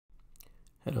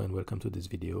Hello and welcome to this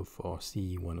video for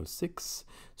CE106.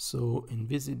 So in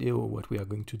this video what we are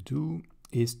going to do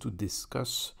is to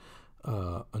discuss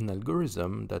an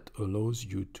algorithm that allows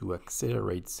you to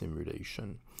accelerate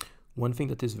simulation. One thing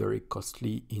that is very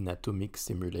costly in atomic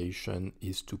simulation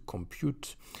is to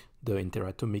compute the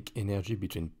interatomic energy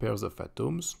between pairs of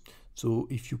atoms. So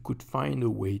if you could find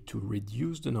a way to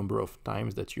reduce the number of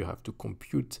times that you have to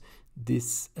compute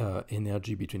this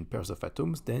energy between pairs of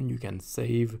atoms, then you can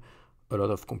save a lot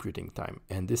of computing time.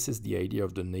 And this is the idea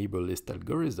of the neighbor list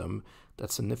algorithm.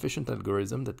 That's an efficient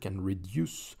algorithm that can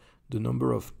reduce the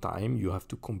number of time you have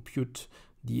to compute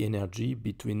the energy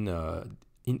between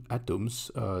atoms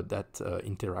that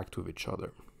interact with each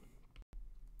other.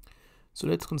 So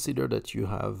let's consider that you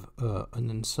have an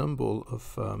ensemble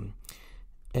of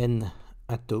n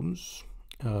atoms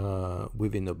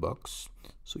within a box.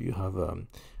 So you have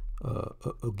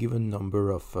a given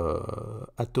number of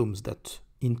atoms that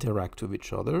interact with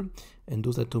each other, and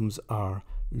those atoms are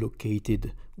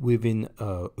located within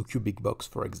a cubic box,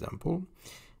 for example.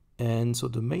 And so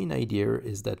the main idea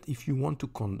is that if you want to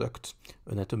conduct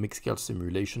an atomic scale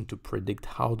simulation to predict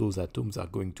how those atoms are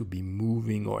going to be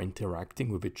moving or interacting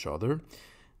with each other,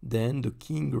 then the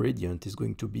key ingredient is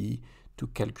going to be to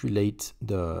calculate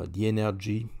the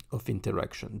energy of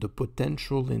interaction, the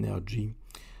potential energy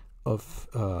of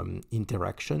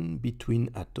interaction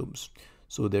between atoms.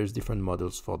 So there's different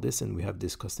models for this, and we have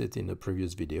discussed it in a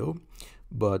previous video.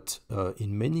 But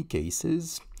in many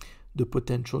cases, the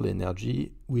potential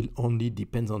energy will only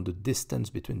depend on the distance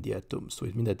between the atoms. So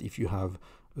it means that if you have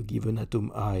a given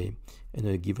atom I and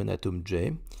a given atom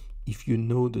J, if you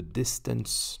know the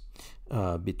distance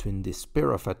between this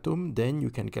pair of atoms, then you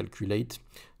can calculate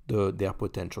their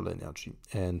potential energy.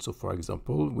 And so, for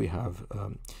example, we have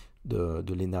the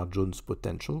Lennard-Jones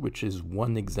potential, which is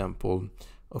one example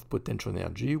of potential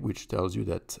energy, which tells you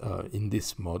that in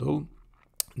this model,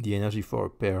 the energy for a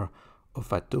pair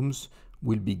of atoms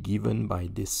will be given by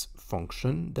this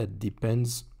function that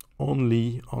depends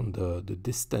only on the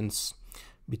distance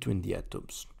between the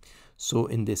atoms. So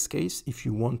in this case, if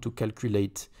you want to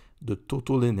calculate the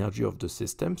total energy of the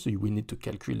system, so you will need to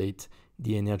calculate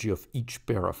the energy of each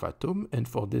pair of atoms, and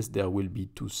for this there will be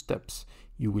two steps.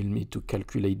 You will need to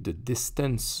calculate the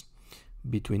distance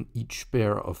between each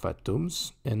pair of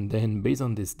atoms, and then based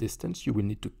on this distance you will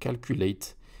need to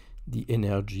calculate the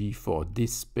energy for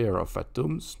this pair of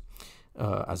atoms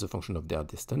as a function of their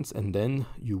distance, and then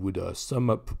you would sum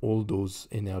up all those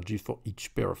energy for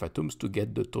each pair of atoms to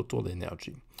get the total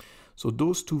energy. So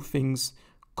those two things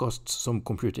cost some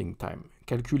computing time.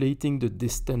 Calculating the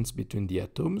distance between the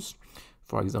atoms,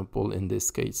 for example, in this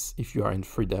case, if you are in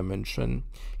 3 dimension,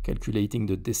 calculating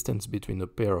the distance between a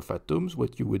pair of atoms,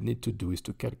 what you would need to do is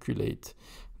to calculate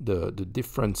the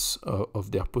difference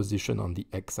of their position on the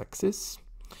x-axis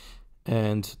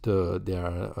and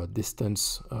their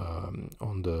distance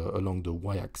along the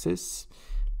y-axis,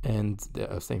 and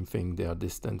the same thing, their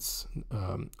distance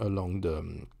along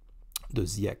the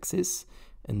z-axis,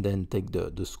 and then take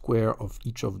the square of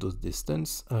each of those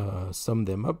distance, sum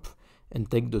them up, and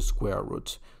take the square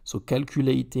root. So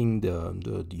calculating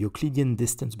the Euclidean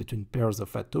distance between pairs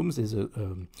of atoms is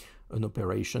an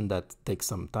operation that takes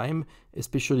some time,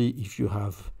 especially if you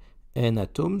have n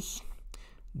atoms.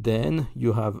 Then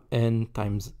you have n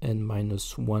times n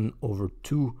minus 1 over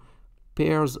 2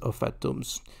 pairs of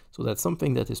atoms. So that's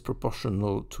something that is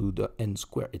proportional to the n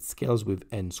square. It scales with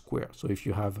n square. So if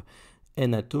you have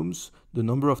n atoms, the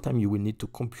number of times you will need to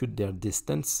compute their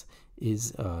distance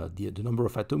is the number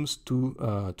of atoms to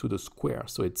the square.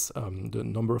 So it's the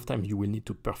number of times you will need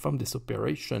to perform this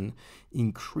operation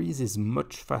increases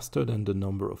much faster than the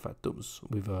number of atoms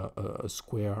with a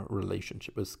square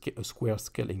relationship, a square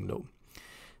scaling law.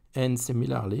 And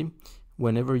similarly,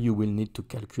 whenever you will need to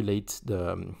calculate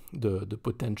the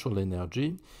potential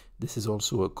energy, this is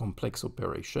also a complex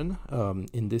operation.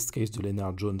 In this case, the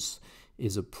Lennard-Jones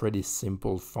is a pretty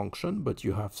simple function, but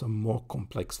you have some more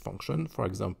complex function. For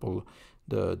example,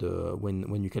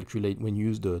 when you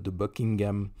use the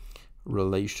Buckingham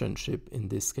relationship, in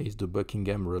this case, the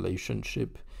Buckingham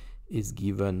relationship is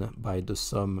given by the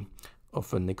sum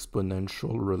of an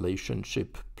exponential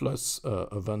relationship plus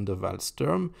a van der Waals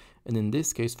term. And in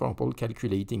this case, for example,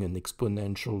 calculating an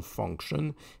exponential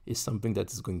function is something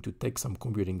that is going to take some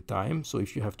computing time. So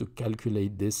if you have to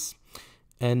calculate this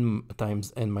n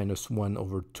times n minus 1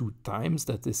 over 2 times,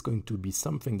 that is going to be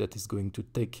something that is going to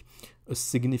take a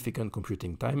significant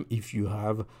computing time if you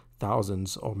have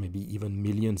thousands or maybe even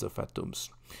millions of atoms.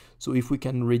 So if we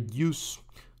can reduce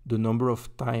the number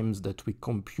of times that we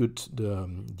compute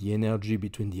the energy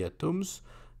between the atoms,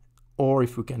 or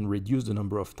if we can reduce the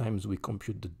number of times we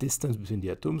compute the distance between the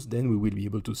atoms, then we will be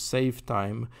able to save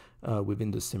time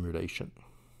within the simulation.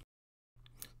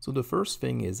 So the first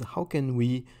thing is, how can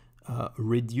we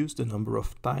reduce the number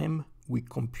of time we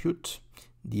compute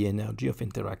the energy of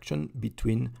interaction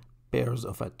between pairs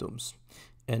of atoms?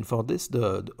 And for this,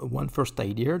 the one first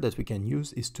idea that we can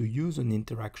use is to use an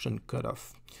interaction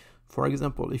cutoff. For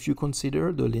example, if you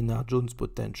consider the Lennard-Jones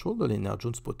potential,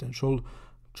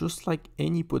 just like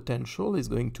any potential, is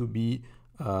going to be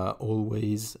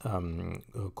always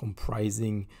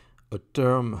comprising a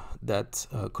term that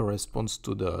corresponds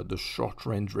to the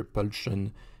short-range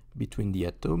repulsion between the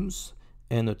atoms,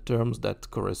 and a term that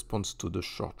corresponds to the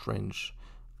short-range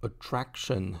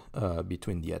attraction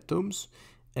between the atoms.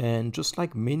 And just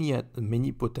like many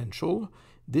potential,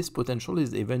 this potential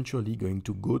is eventually going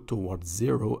to go towards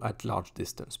zero at large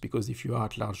distance, because if you are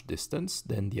at large distance,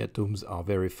 then the atoms are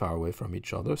very far away from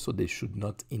each other, so they should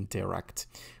not interact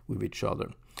with each other.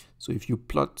 So if you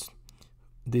plot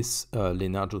this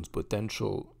Lennard-Jones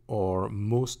potential, or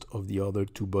most of the other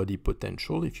two-body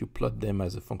potential, if you plot them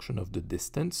as a function of the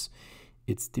distance,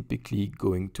 it's typically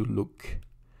going to look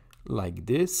like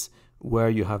this, where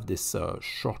you have this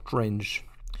short-range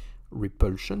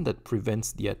repulsion that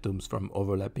prevents the atoms from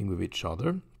overlapping with each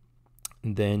other.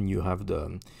 And then you have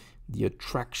the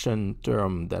attraction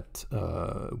term that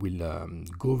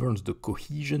governs the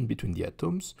cohesion between the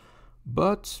atoms.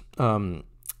 But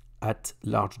at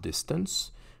large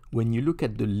distance, when you look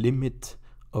at the limit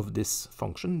of this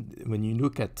function, when you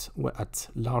look at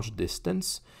large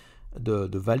distance, the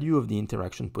value of the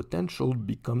interaction potential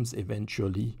becomes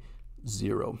eventually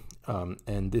zero.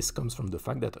 And this comes from the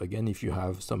fact that, again, if you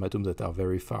have some atoms that are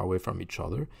very far away from each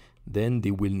other, then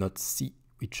they will not see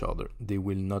each other. They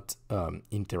will not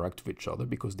interact with each other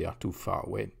because they are too far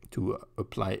away to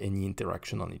apply any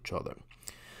interaction on each other.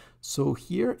 So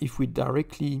here, if we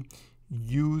directly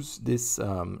use this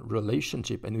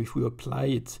relationship, and if we apply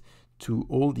it to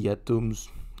all the atoms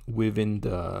within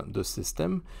the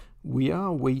system, we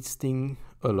are wasting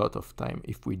a lot of time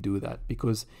if we do that,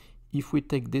 because if we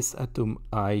take this atom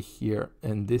I here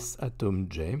and this atom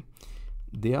J,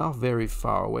 they are very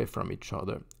far away from each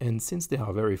other. And since they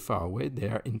are very far away,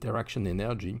 their interaction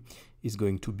energy is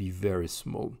going to be very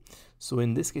small. So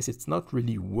in this case, it's not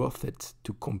really worth it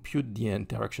to compute the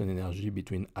interaction energy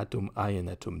between atom I and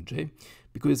atom J,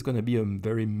 because it's going to be a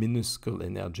very minuscule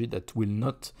energy that will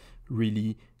not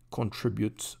really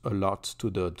contribute a lot to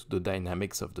the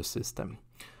dynamics of the system.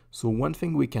 So one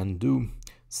thing we can do,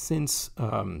 since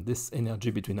this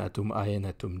energy between atom I and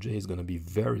atom J is going to be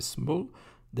very small,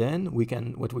 then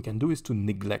what we can do is to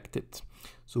neglect it.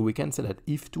 So we can say that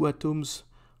if two atoms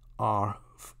are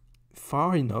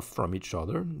far enough from each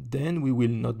other, then we will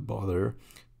not bother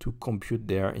to compute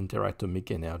their interatomic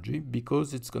energy,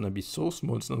 because it's going to be so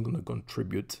small, it's not going to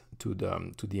contribute to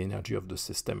the energy of the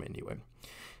system anyway.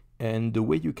 And the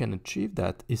way you can achieve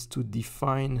that is to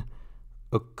define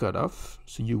a cutoff.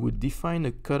 So you would define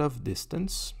a cutoff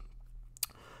distance,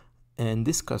 and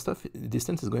this cutoff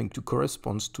distance is going to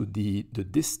correspond to the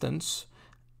distance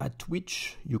at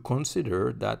which you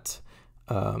consider that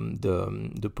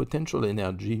the potential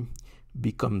energy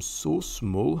becomes so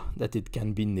small that it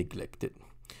can be neglected.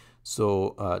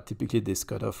 So typically this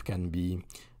cutoff can be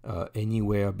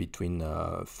anywhere between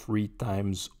 3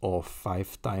 times or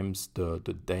 5 times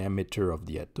the diameter of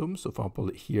the atom. So for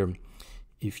example, here,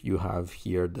 if you have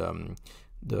here the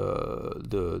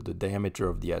diameter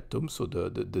of the atom, so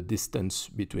the distance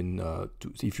between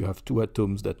two, if you have two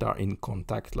atoms that are in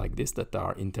contact like this, that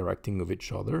are interacting with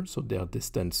each other, so their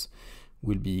distance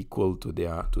will be equal to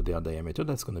their diameter.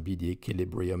 That's going to be the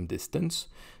equilibrium distance.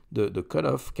 The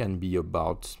cutoff can be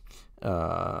about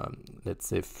let's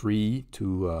say 3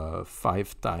 to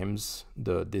 5 times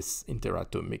this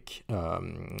interatomic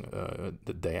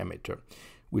the diameter,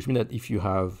 which means that if you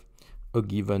have a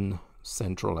given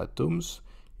central atoms,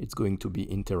 it's going to be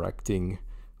interacting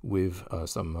with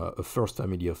a first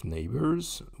family of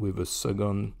neighbors, with a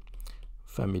second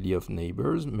family of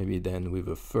neighbors, maybe then with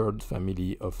a third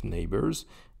family of neighbors,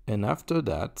 and after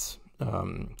that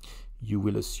you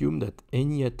will assume that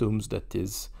any atoms that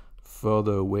is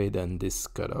further away than this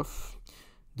cutoff,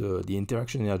 the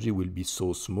interaction energy will be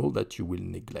so small that you will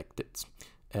neglect it.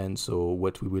 And so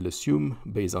what we will assume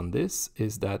based on this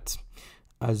is that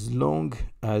as long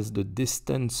as the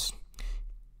distance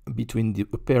between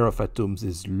a pair of atoms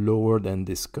is lower than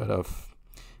this cutoff,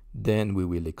 then we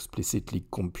will explicitly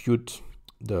compute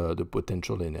the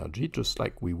potential energy, just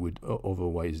like we would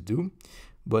otherwise do.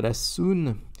 But as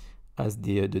soon as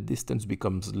the distance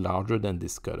becomes larger than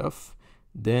this cutoff,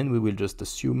 then we will just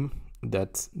assume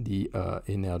that the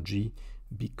energy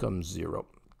becomes 0.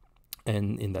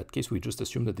 And in that case, we just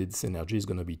assume that this energy is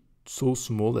going to be so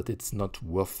small that it's not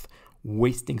worth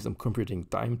wasting some computing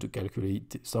time to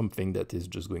calculate something that is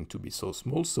just going to be so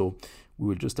small. So we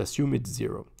will just assume it's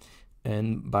 0.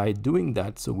 And by doing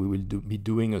that, so we will be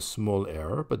doing a small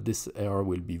error, but this error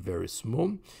will be very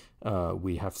small.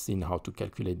 We have seen how to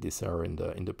calculate this error in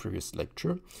the previous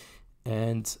lecture.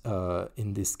 And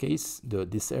in this case,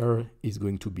 this error is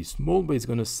going to be small, but it's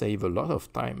going to save a lot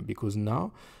of time, because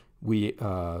now we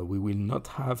will not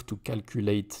have to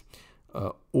calculate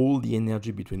all the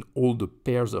energy between all the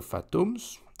pairs of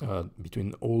atoms,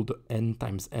 between all the n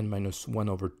times n minus 1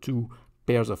 over 2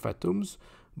 pairs of atoms,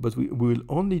 but we will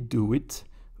only do it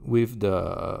with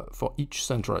for each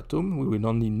central atom. We will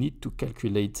only need to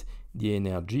calculate the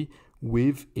energy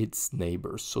with its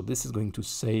neighbors. So this is going to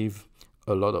save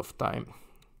a lot of time.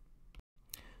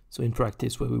 So in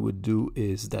practice, what we would do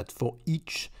is that for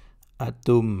each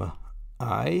atom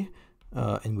I,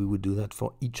 and we would do that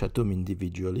for each atom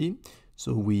individually.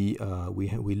 So we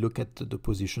look at the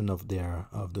position of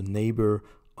the neighbor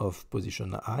of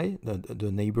position I,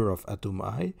 the neighbor of atom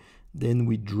I. Then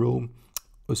we draw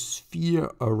a sphere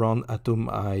around atom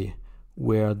I,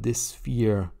 where this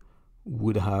sphere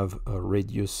would have a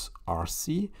radius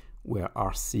RC, where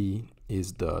RC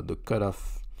is the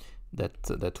cutoff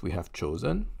that we have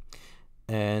chosen.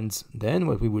 And then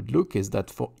what we would look is that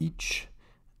for each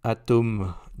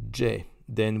atom J,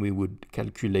 then we would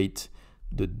calculate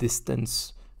the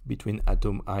distance between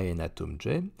atom I and atom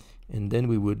J. And then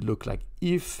we would look like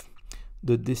if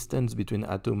the distance between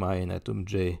atom I and atom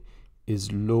J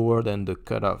is lower than the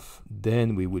cutoff,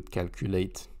 then we would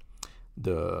calculate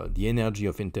the energy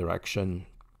of interaction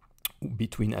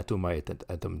between atom I and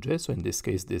atom J. So in this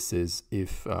case, this is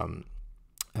if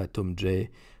atom J,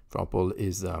 for example,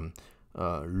 is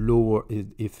lower,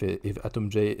 if atom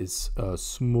J is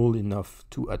small enough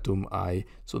to atom I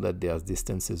so that their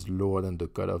distance is lower than the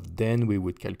cutoff, then we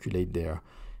would calculate their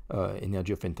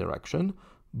energy of interaction.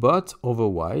 But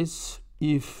otherwise,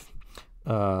 if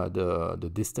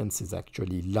the distance is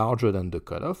actually larger than the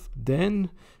cutoff, then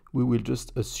we will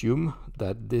just assume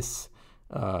that this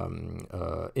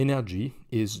energy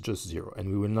is just 0, and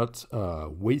we will not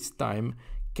waste time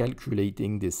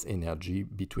calculating this energy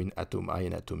between atom I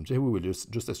and atom J. We will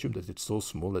just assume that it's so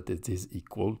small that it is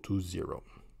equal to 0.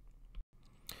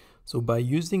 So by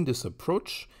using this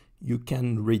approach, you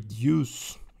can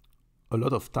reduce a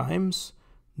lot of times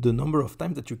the number of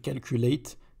times that you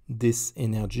calculate this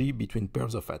energy between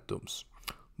pairs of atoms.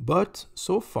 But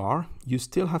so far, you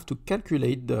still have to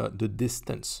calculate the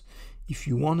distance. If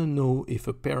you want to know if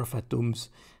a pair of atoms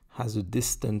has a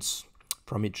distance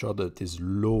from each other that is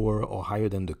lower or higher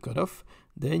than the cutoff,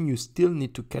 then you still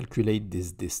need to calculate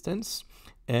this distance,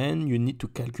 and you need to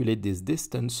calculate this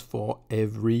distance for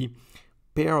every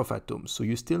pair of atoms. So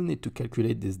you still need to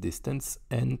calculate this distance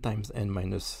n times n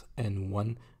minus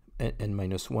n1 n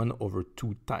minus 1 over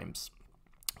 2 times.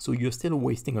 So you're still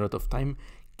wasting a lot of time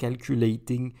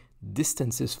calculating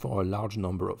distances for a large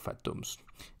number of atoms.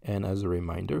 And as a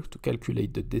reminder, to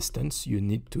calculate the distance, you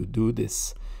need to do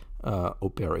this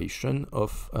operation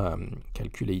of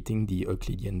calculating the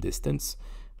Euclidean distance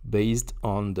based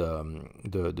on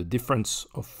the difference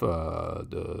of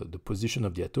the position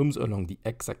of the atoms along the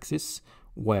x-axis,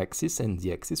 y-axis, and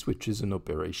z-axis, which is an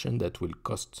operation that will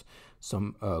cost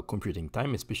some computing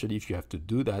time, especially if you have to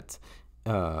do that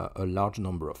a large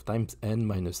number of times, n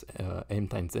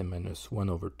times n minus 1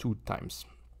 over 2 times.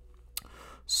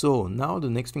 So now the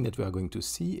next thing that we are going to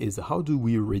see is how do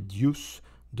we reduce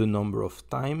the number of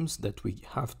times that we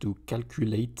have to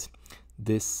calculate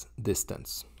this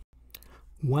distance.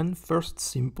 One first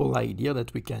simple idea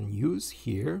that we can use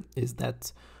here is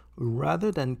that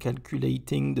rather than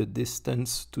calculating the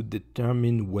distance to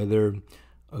determine whether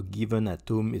a given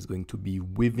atom is going to be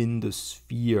within the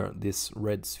sphere, this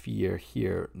red sphere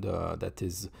here, that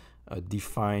is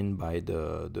defined by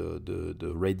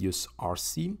the radius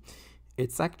RC,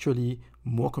 it's actually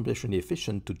more computationally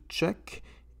efficient to check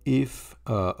if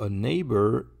a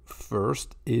neighbor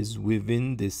first is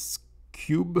within this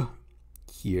cube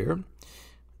here,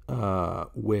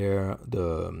 where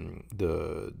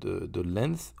the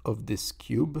length of this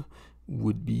cube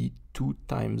would be 2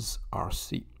 times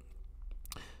RC.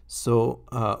 So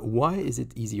why is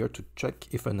it easier to check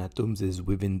if an atom is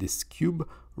within this cube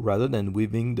rather than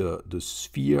within the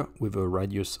sphere with a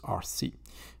radius RC?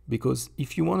 Because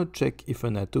if you want to check if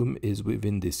an atom is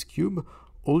within this cube,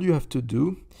 all you have to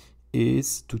do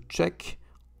is to check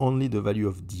only the value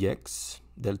of dx,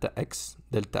 delta x,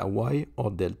 delta y, or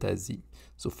delta z.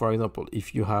 So for example,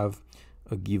 if you have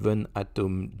a given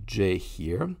atom J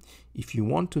here, if you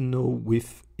want to know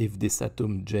if this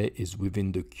atom J is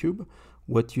within the cube,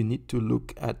 what you need to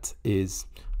look at is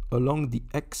along the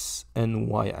X and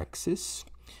Y axis,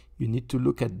 you need to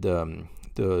look at the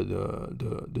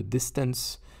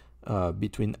distance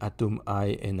between atom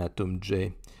I and atom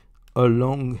J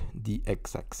along the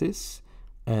X axis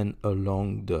and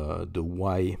along the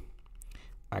Y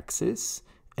axis.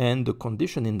 And the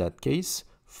condition in that case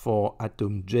for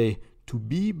atom J to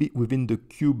be within the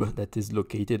cube that is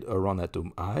located around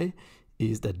atom I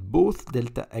is that both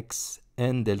delta X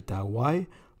and delta Y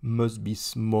must be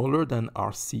smaller than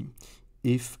RC.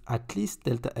 If at least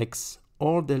delta X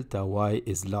or delta Y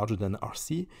is larger than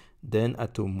RC, then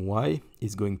atom Y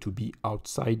is going to be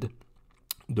outside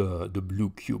the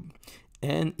blue cube.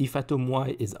 And if atom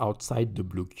Y is outside the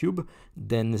blue cube,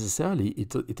 then necessarily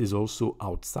it is also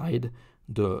outside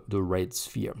the red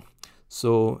sphere.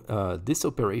 So this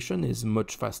operation is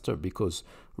much faster, because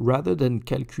rather than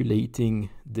calculating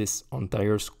this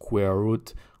entire square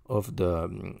root of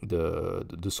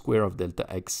the square of delta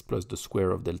X plus the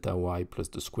square of delta Y plus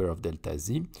the square of delta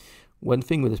Z, one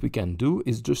thing that we can do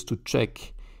is just to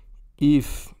check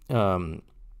if the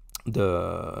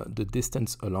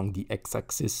distance along the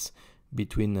x-axis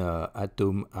between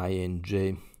atom I and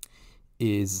J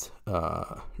is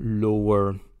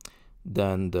lower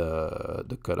than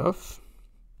the cutoff,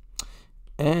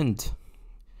 and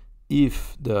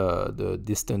if the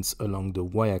distance along the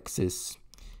y-axis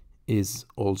is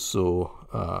also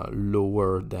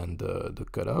lower than the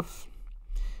cutoff,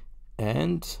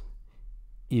 and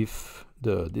if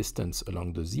the distance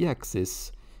along the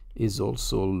z-axis is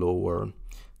also lower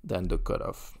than the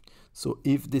cutoff. So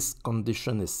if this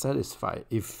condition is satisfied,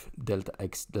 if delta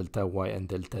x, delta y, and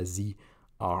delta z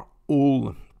are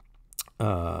all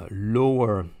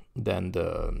lower than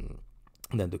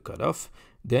the cutoff,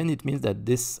 then it means that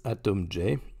this atom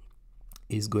J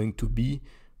is going to be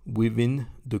within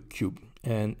the cube.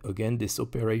 And again, this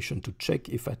operation to check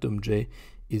if atom J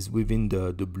is within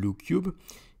the blue cube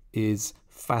is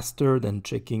faster than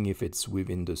checking if it's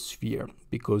within the sphere,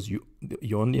 because you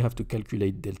only have to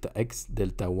calculate delta x,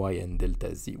 delta y, and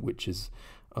delta z, which is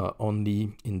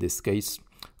only in this case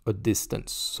a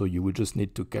distance. So you would just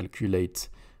need to calculate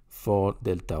for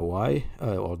delta y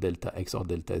or delta x or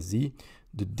delta z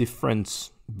the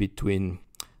difference between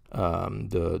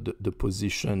the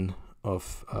position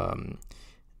of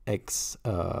x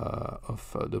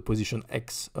the position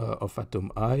x of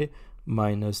atom I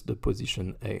minus the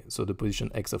position A, so the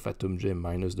position x of atom J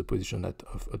minus the position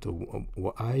of atom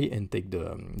Y, and take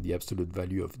the absolute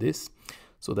value of this.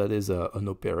 So that is an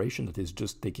operation that is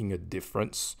just taking a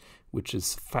difference, which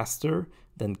is faster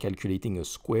than calculating a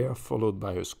square followed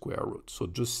by a square root. So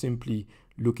just simply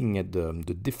looking at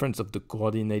the difference of the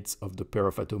coordinates of the pair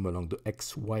of atoms along the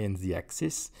x, y, and z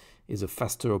axis is a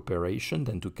faster operation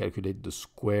than to calculate the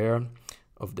square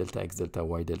of delta x, delta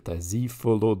y, delta z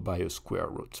followed by a square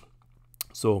root.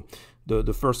 So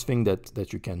the first thing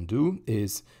that you can do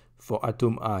is, for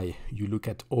atom I, you look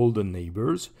at all the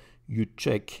neighbors, you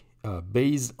check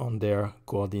based on their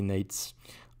coordinates,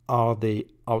 are they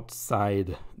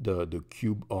outside the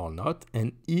cube or not,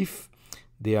 and if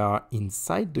they are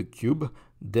inside the cube,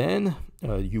 then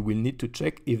you will need to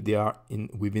check if they are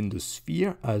within the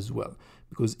sphere as well.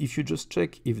 Because if you just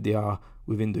check if they are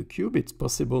within the cube, it's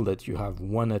possible that you have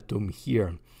one atom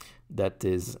here that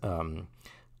is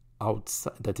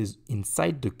outside, that is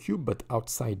inside the cube but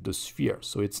outside the sphere.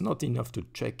 So it's not enough to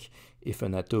check if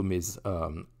an atom is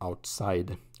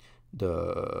outside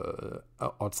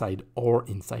or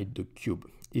inside the cube.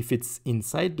 If it's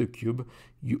inside the cube,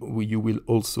 you will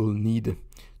also need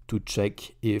to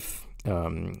check if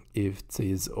it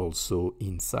is also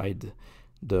inside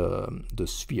the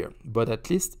sphere. But at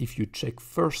least if you check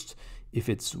first if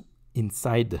it's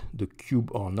inside the cube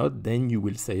or not, then you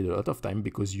will save a lot of time,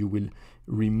 because you will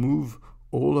remove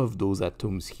all of those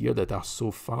atoms here that are so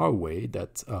far away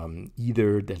that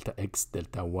either delta x,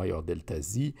 delta y, or delta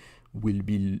z will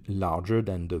be larger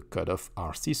than the cutoff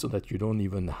RC, so that you don't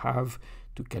even have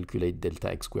to calculate delta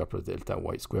x squared plus delta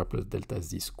y squared plus delta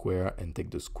z squared and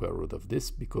take the square root of this,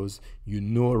 because you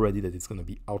know already that it's going to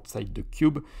be outside the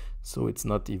cube. So it's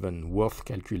not even worth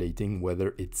calculating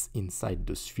whether it's inside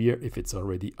the sphere if it's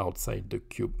already outside the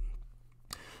cube.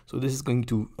 So this is going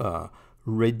to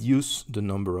reduce the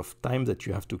number of times that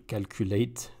you have to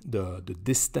calculate the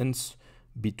distance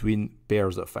between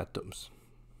pairs of atoms.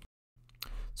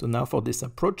 So now for this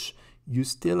approach, you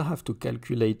still have to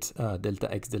calculate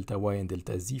delta x, delta y, and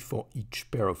delta z for each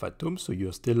pair of atoms. So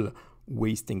you're still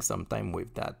wasting some time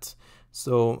with that.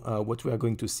 So what we are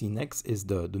going to see next is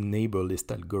the neighbor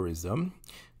list algorithm,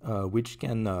 which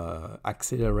can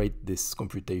accelerate this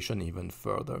computation even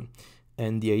further.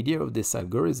 And the idea of this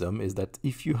algorithm is that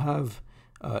if you have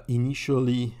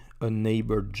initially a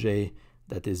neighbor J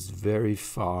that is very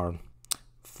far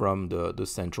from the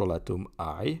central atom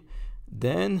I,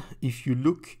 then if you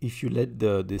let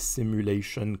the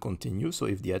simulation continue, so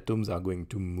if the atoms are going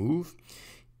to move,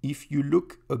 if you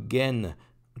look again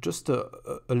just a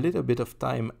little bit of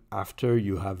time after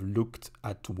you have looked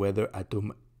at whether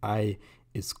atom I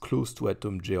is close to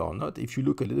atom J or not, if you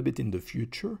look a little bit in the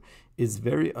future, it's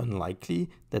very unlikely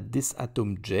that this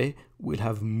atom J will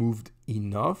have moved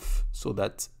enough so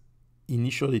that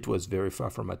initially it was very far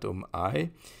from atom I,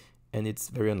 and it's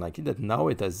very unlikely that now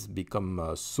it has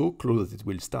become so close that it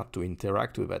will start to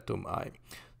interact with atom I.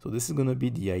 So this is going to be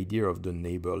the idea of the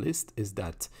neighbor list, is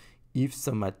that if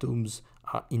some atoms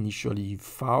are initially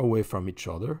far away from each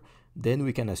other, then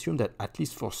we can assume that at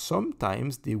least for some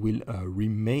times they will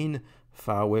remain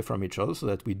far away from each other, so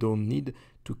that we don't need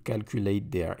to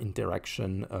calculate their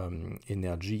interaction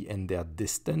energy and their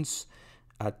distance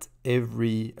at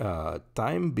every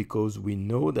time, because we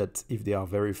know that if they are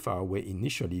very far away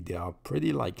initially, they are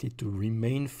pretty likely to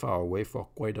remain far away for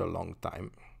quite a long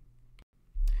time.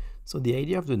 So the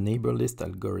idea of the neighbor list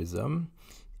algorithm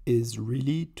is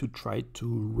really to try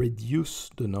to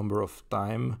reduce the number of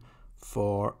time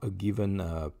for a given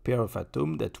pair of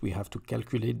atoms that we have to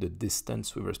calculate the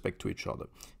distance with respect to each other.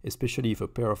 Especially if a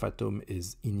pair of atoms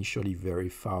is initially very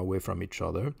far away from each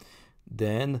other,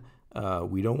 then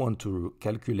we don't want to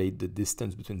calculate the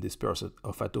distance between these pairs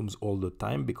of atoms all the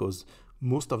time, because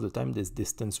most of the time this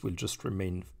distance will just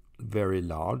remain very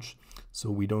large.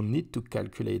 So we don't need to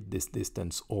calculate this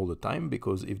distance all the time,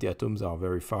 because if the atoms are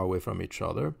very far away from each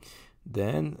other,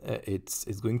 then it's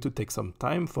going to take some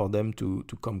time for them to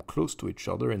come close to each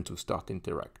other and to start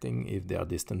interacting if their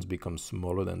distance becomes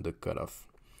smaller than the cutoff.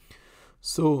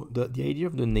 So the idea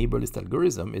of the neighbor list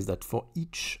algorithm is that for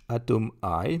each atom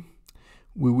I,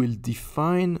 we will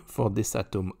define for this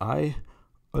atom I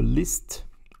a list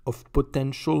of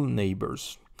potential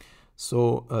neighbors.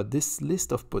 So this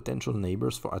list of potential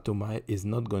neighbors for atom I is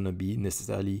not going to be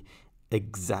necessarily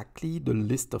exactly the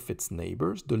list of its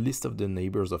neighbors. The list of the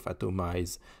neighbors of atom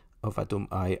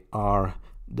I are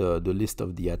the list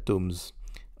of the atoms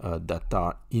that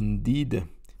are indeed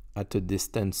at a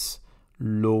distance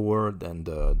lower than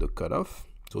the cutoff.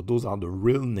 So those are the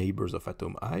real neighbors of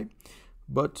atom I.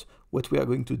 But what we are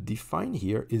going to define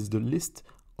here is the list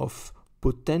of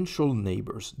potential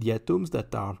neighbors, the atoms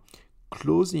that are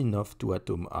close enough to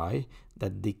atom I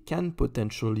that they can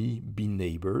potentially be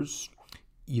neighbors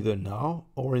either now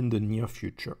or in the near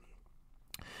future.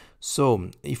 So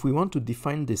if we want to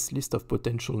define this list of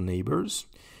potential neighbors,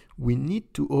 we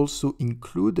need to also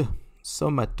include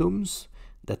some atoms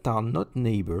that are not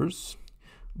neighbors,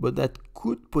 but that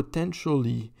could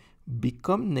potentially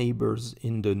become neighbors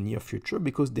in the near future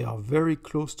because they are very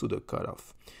close to the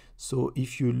cutoff. So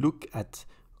if you look at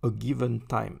a given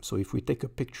time, so if we take a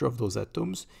picture of those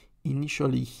atoms,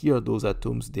 initially here those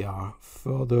atoms, they are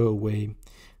further away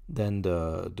than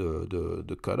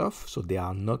the cutoff, so they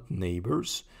are not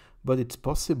neighbors, but it's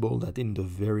possible that in the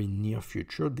very near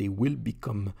future they will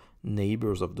become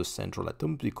neighbors of the central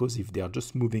atom, because if they are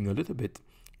just moving a little bit,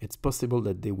 it's possible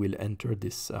that they will enter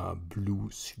this blue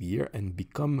sphere and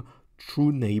become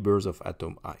true neighbors of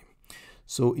atom I.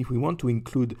 So if we want to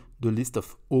include the list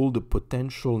of all the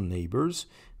potential neighbors,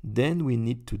 then we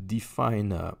need to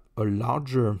define a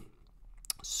larger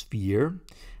sphere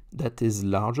that is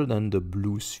larger than the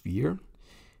blue sphere.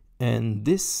 And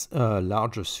this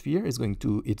larger sphere is going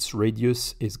to, its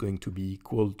radius is going to be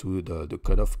equal to the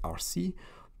cutoff RC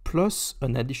plus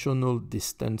an additional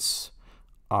distance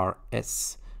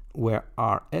RS, where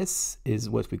RS is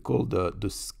what we call the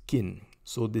skin.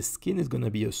 So the skin is going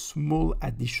to be a small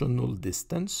additional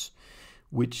distance,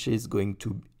 which is going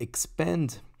to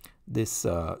expand this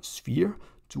sphere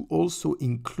to also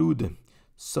include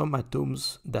some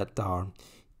atoms that are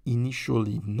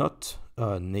initially not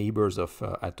neighbors of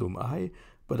atom I,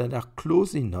 but that are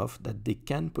close enough that they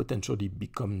can potentially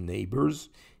become neighbors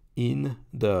in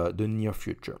the near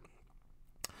future.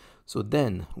 So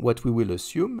then what we will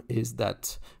assume is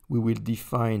that we will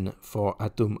define for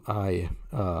atom I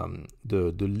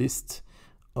the list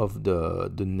of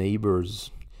the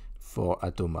neighbors for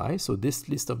atom I. So this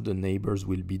list of the neighbors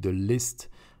will be the list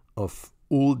of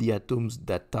all the atoms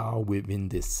that are within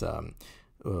this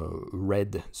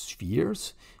red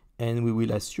spheres, and we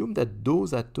will assume that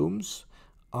those atoms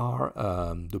are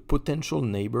the potential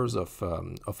neighbors of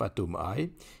atom I.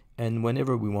 And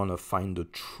whenever we want to find the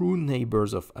true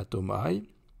neighbors of atom I,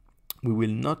 we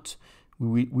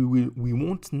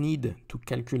won't need to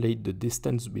calculate the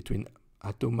distance between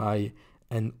atom I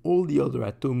and all the other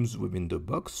atoms within the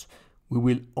box. we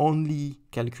will only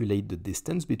calculate the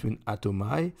distance between atom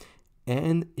I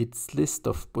and its list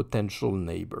of potential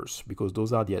neighbors, because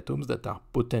those are the atoms that are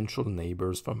potential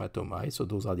neighbors from atom I. So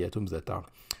those are the atoms that are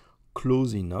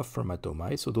close enough from atom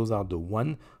I. So those are the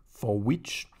one for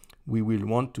which we will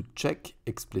want to check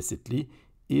explicitly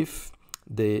if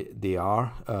they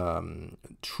are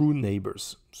true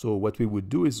neighbors. So what we would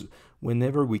do is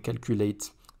whenever we calculate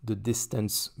the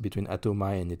distance between atom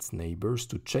I and its neighbors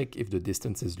to check if the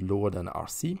distance is lower than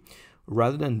RC,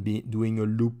 rather than doing a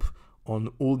loop on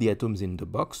all the atoms in the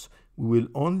box, we will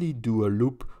only do a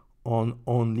loop on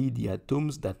only the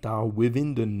atoms that are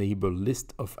within the neighbor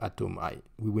list of atom I.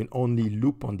 We will only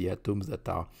loop on the atoms that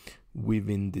are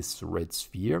within this red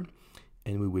sphere,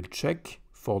 and we will check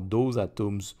for those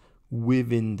atoms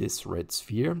within this red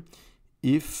sphere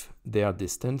if their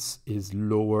distance is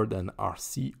lower than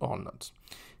RC or not.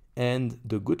 And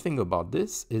the good thing about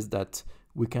this is that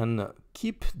we can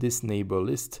keep this neighbor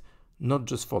list not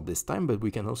just for this time, but we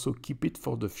can also keep it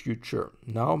for the future.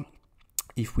 Now,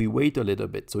 if we wait a little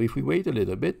bit,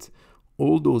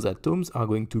 all those atoms are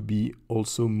going to be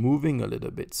also moving a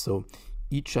little bit. So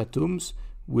each atoms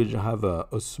will have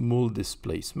a small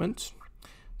displacement.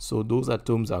 So those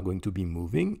atoms are going to be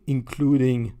moving,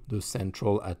 including the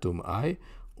central atom I.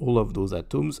 All of those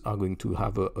atoms are going to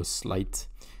have a slight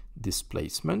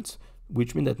displacement,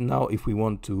 which means that now if we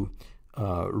want to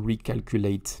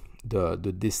recalculate the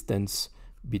distance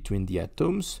between the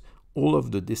atoms, all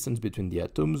of the distance between the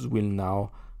atoms will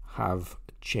now have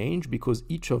changed because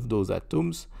each of those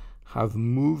atoms have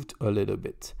moved a little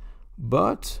bit.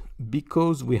 But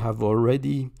because we have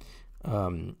already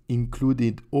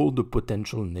included all the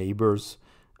potential neighbors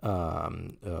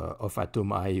of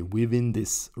atom I within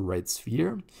this red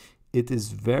sphere, it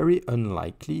is very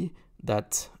unlikely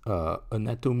that an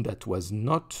atom that was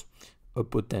not a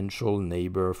potential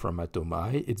neighbor from atom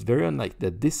I, it's very unlikely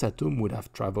that this atom would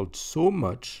have traveled so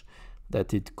much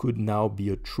that it could now be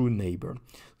a true neighbor.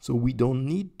 So we don't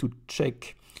need to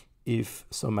check if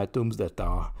some atoms that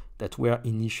were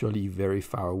initially very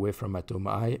far away from atom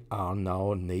I are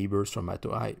now neighbors from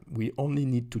atom I. We only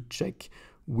need to check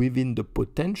within the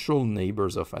potential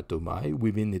neighbors of atom I,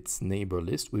 within its neighbor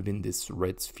list, within this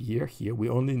red sphere here. We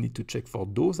only need to check for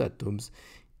those atoms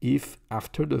if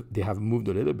after they have moved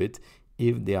a little bit,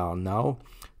 if they are now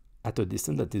at a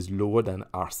distance that is lower than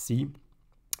RC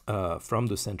from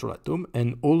the central atom.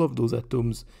 And all of those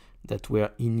atoms that were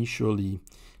initially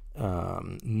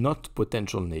not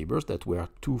potential neighbors, that were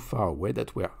too far away,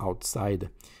 that were outside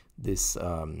this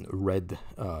red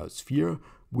sphere,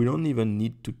 we don't even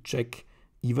need to check,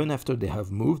 even after they have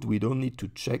moved, we don't need to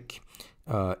check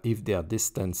if their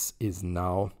distance is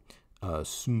now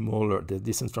smaller, the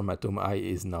distance from atom I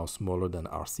is now smaller than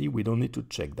RC. We don't need to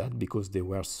check that because they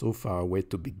were so far away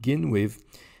to begin with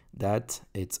that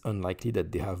it's unlikely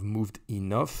that they have moved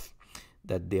enough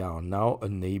that they are now a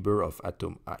neighbor of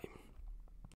atom I.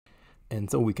 And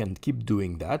so we can keep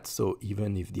doing that. So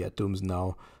even if the atoms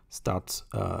now start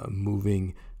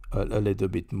moving a little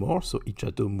bit more, so each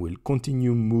atom will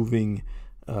continue moving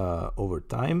over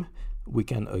time, we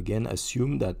can again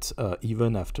assume that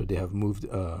even after they have moved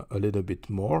a little bit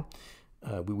more,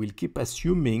 we will keep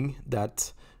assuming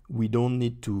that we don't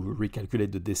need to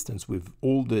recalculate the distance with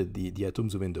all the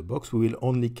atoms within the box. We will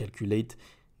only calculate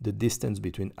the distance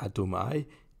between atom I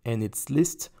and its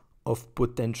list of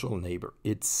potential neighbor,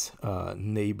 its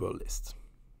neighbor list.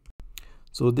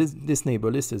 So this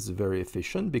neighbor list is very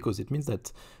efficient because it means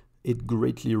that it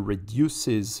greatly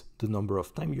reduces the number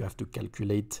of times you have to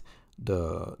calculate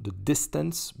the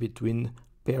distance between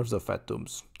pairs of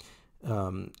atoms.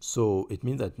 So it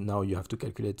means that now you have to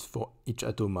calculate for each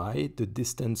atom I the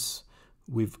distance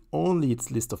with only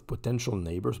its list of potential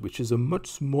neighbors, which is a much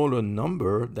smaller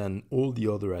number than all the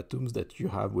other atoms that you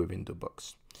have within the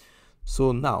box.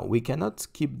 So now we cannot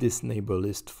keep this neighbor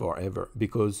list forever,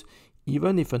 because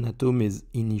even if an atom is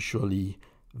initially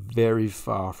very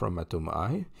far from atom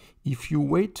I, if you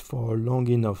wait for a long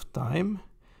enough time,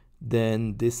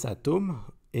 then this atom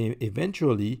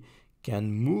eventually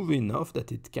can move enough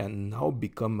that it can now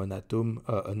become an atom,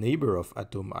 a neighbor of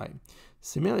atom I.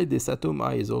 Similarly, this atom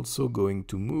I is also going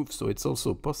to move, so it's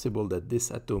also possible that this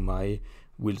atom I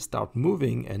will start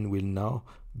moving and will now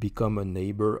become a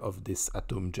neighbor of this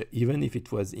atom J, even if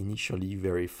it was initially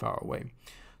very far away.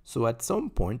 So at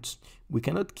some point, we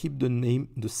cannot keep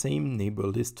the same neighbor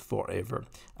list forever.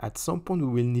 At some point, we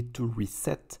will need to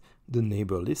reset the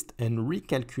neighbor list and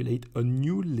recalculate a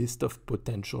new list of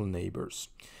potential neighbors.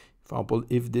 For example,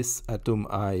 if this atom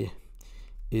I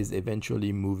is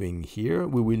eventually moving here,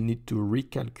 we will need to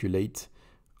recalculate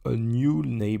a new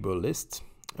neighbor list,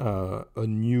 a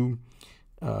new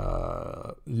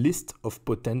list of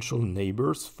potential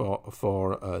neighbors for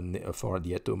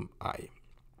the atom I.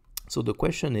 So the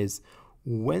question is,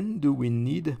 when do we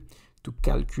need to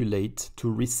calculate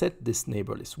to reset this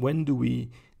neighbor list? When do we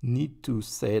need to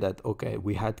say that, okay,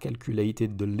 we had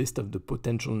calculated the list of the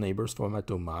potential neighbors from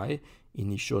atom I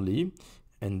initially,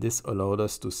 and this allowed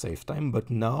us to save time,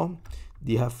 but now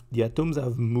the atoms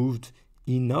have moved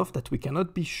enough that we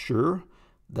cannot be sure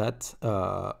that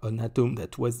an atom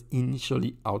that was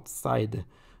initially outside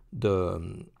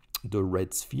the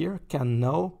red sphere can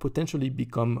now potentially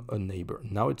become a neighbor.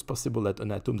 Now it's possible that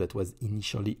an atom that was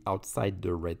initially outside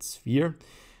the red sphere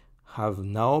have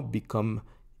now become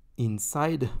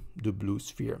inside the blue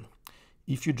sphere.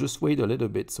 If you just wait a little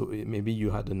bit, so maybe you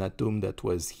had an atom that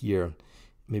was here,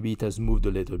 maybe it has moved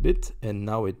a little bit and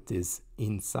now it is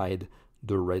inside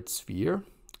the red sphere.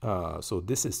 So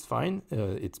this is fine.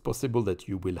 It's possible that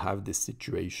you will have this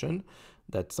situation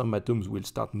that some atoms will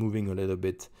start moving a little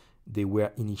bit. They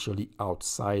were initially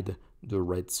outside the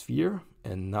red sphere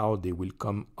and now they will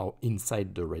come out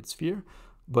inside the red sphere.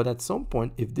 But at some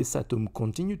point, if this atom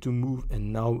continue to move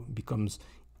and now becomes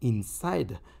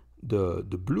inside the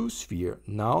blue sphere,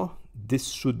 now this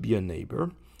should be a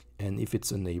neighbor. And if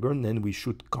it's a neighbor, then we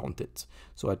should count it.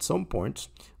 So at some point,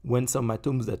 when some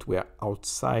atoms that were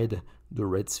outside the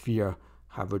red sphere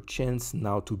have a chance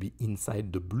now to be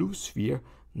inside the blue sphere,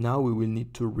 now we will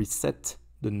need to reset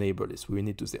the neighbor list. We will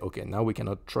need to say, okay, now we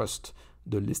cannot trust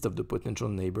the list of the potential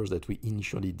neighbors that we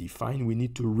initially defined. We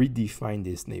need to redefine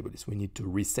this neighbor list. We need to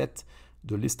reset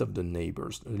the list of the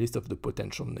neighbors, the list of the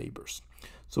potential neighbors.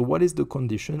 So what is the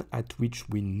condition at which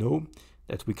we know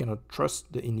that we cannot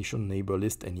trust the initial neighbor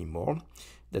list anymore,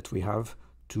 that we have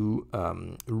to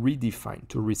redefine,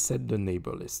 to reset the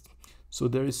neighbor list? So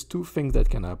there is two things that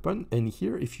can happen. And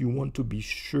here, if you want to be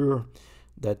sure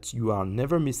that you are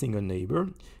never missing a neighbor,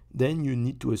 then you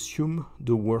need to assume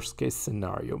the worst case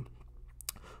scenario.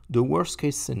 The worst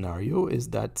case scenario is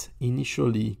that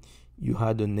initially you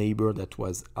had a neighbor that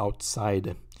was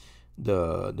outside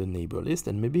the neighbor list,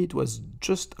 and maybe it was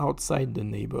just outside the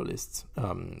neighbor list.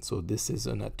 So this is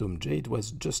an atom J, it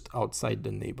was just outside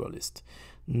the neighbor list.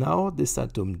 Now this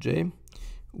atom J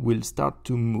will start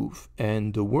to move,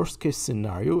 and the worst case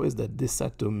scenario is that this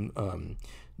atom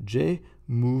J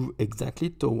move exactly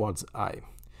towards I.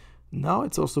 Now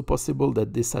it's also possible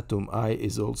that this atom I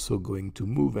is also going to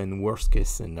move, and worst case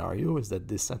scenario is that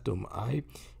this atom I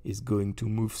is going to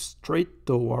move straight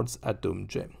towards atom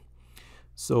J.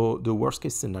 So the worst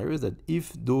case scenario is that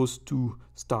if those two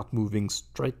start moving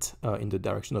straight in the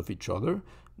direction of each other,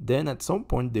 then at some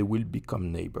point they will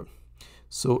become neighbor.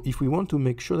 So if we want to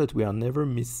make sure that we are never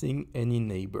missing any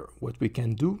neighbor, what we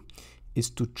can do is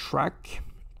to track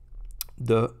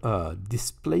the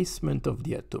displacement of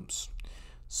the atoms.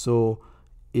 So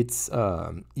it's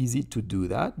easy to do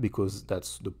that because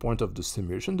that's the point of the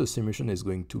simulation. The simulation is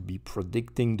going to be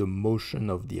predicting the motion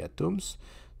of the atoms.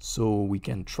 So we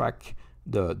can track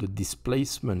the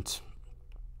displacement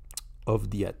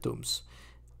of the atoms.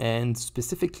 And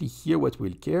specifically here, what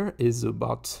we'll care is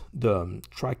about the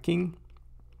tracking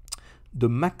the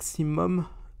maximum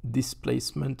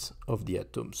displacement of the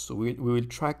atoms. So we will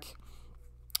track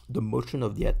the motion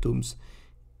of the atoms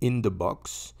in the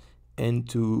box.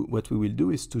 And what we will do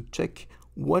is to check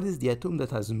what is the atom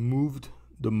that has moved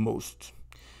the most.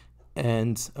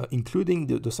 And including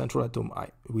the central atom I.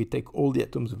 We take all the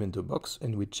atoms within the box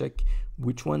and we check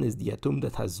which one is the atom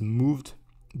that has moved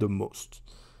the most.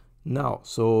 Now,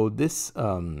 so this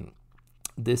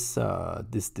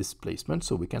displacement,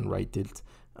 so we can write it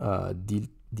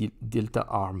delta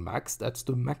R max, that's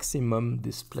the maximum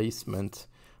displacement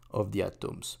of the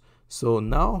atoms. So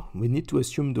now we need to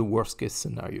assume the worst case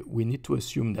scenario. We need to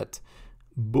assume that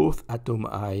both atom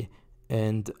I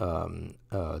and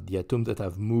the atoms that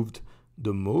have moved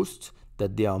the most,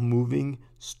 that they are moving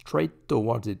straight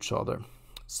towards each other.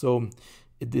 So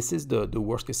this is the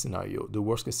worst case scenario. The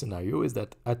worst case scenario is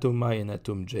that atom I and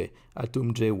atom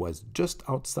J was just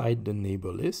outside the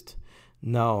neighbor list.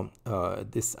 Now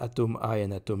this atom I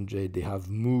and atom J, they have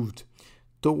moved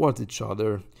towards each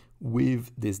other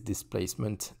with this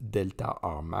displacement delta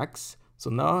R max. So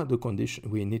now the condition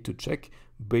we need to check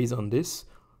based on this,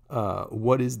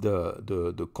 what is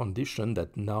the condition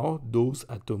that now those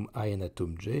atom I and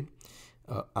atom J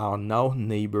are now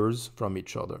neighbors from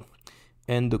each other.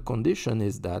 And the condition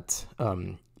is that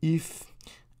if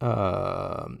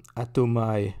atom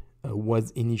I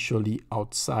was initially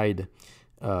outside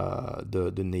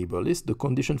the neighbor list, the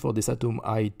condition for this atom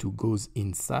I to goes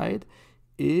inside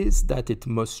is that it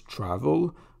must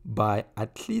travel by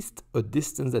at least a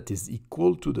distance that is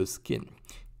equal to the skin.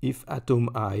 If atom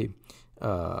I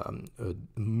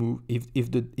move,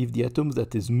 if the atom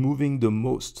that is moving the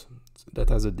most, that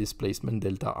has a displacement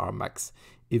delta R max,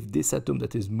 if this atom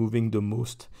that is moving the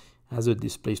most has a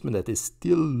displacement that is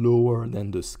still lower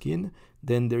than the skin,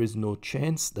 then there is no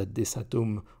chance that this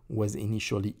atom was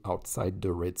initially outside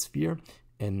the red sphere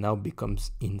and now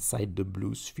becomes inside the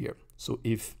blue sphere. So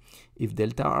if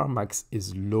delta R max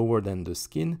is lower than the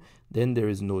skin, then there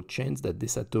is no chance that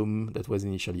this atom that was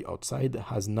initially outside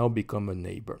has now become a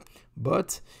neighbor.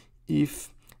 But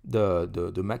if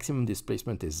the maximum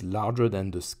displacement is larger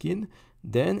than the skin,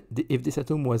 then if this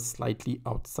atom was slightly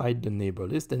outside the neighbor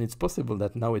list, then it's possible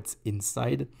that now it's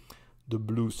inside the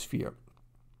blue sphere.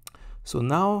 So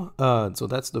now, so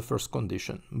that's the first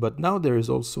condition. But now there is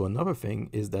also another thing,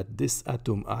 is that this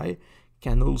atom I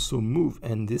can also move,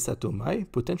 and this atom I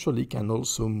potentially can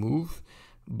also move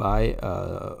by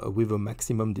with a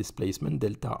maximum displacement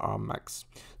delta R max.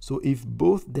 So if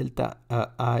both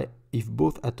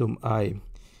atom I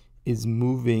is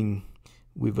moving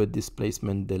with a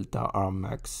displacement delta R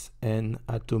max, and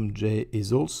atom J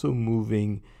is also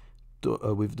moving to,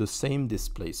 with the same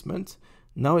displacement,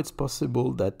 now it's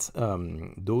possible that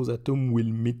those atoms will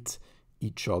meet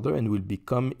each other and will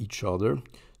become each other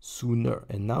sooner.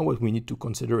 And now what we need to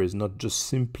consider is not just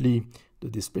simply the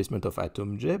displacement of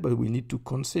atom J, but we need to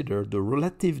consider the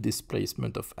relative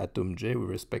displacement of atom J with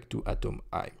respect to atom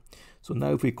I. So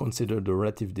now if we consider the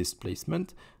relative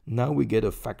displacement, now we get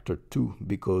a factor 2,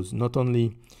 because not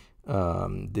only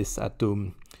this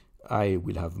atom I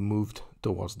will have moved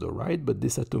towards the right, but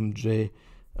this atom J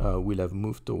will have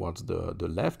moved towards the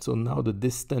left. So now the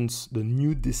distance, the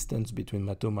new distance between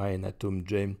atom I and atom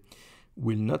J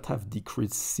will not have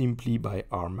decreased simply by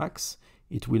R max.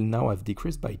 It will now have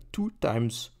decreased by 2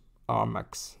 times R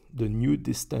max. The new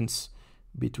distance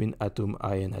between atom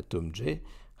I and atom J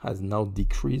has now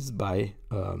decreased by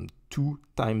 2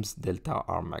 times delta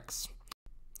R max.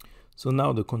 So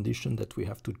now the condition that we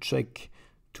have to check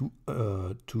to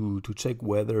check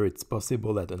whether it's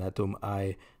possible that an atom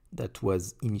I that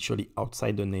was initially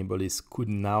outside the neighbor list could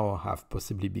now have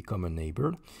possibly become a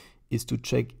neighbor is to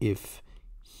check if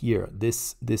here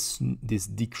this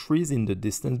decrease in the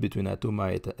distance between atom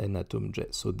I and atom J.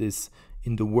 So this,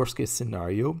 in the worst case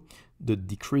scenario, the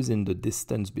decrease in the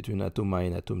distance between atom I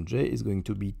and atom J is going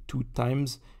to be 2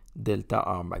 times delta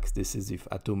R max. This is if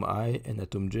atom I and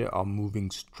atom J are moving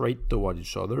straight toward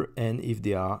each other, and if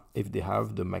they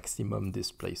have the maximum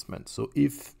displacement. So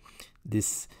if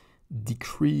this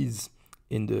decrease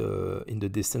in the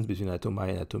distance between atom I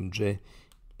and atom J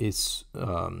is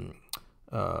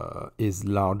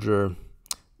larger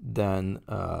than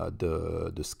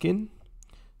the skin,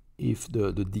 if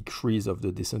the decrease of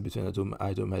the distance between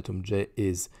atom J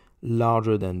is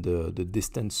larger than the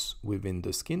distance within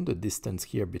the skin, the distance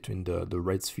here between the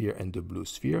red sphere and the blue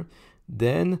sphere,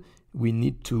 then we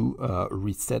need to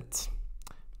reset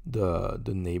the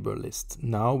neighbor list.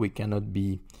 Now we cannot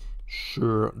be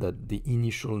sure that the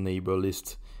initial neighbor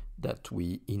list that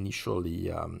we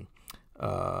initially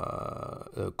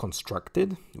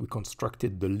constructed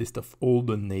the list of all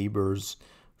the neighbors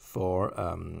for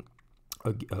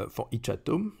each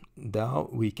atom. Now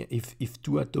we can, if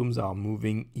 2 atoms are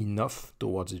moving enough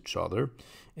towards each other,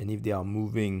 and if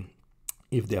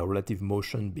their relative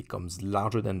motion becomes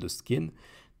larger than the skin,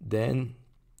 then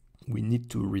we need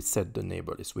to reset the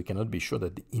neighbor list. We cannot be sure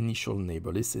that the initial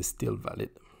neighbor list is still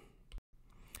valid.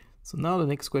 So now the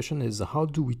next question is, how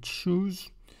do we choose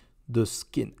the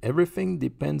skin? Everything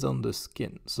depends on the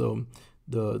skin. So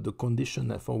the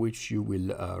condition for which you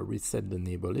will reset the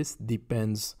neighbor list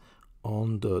depends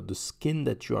on the skin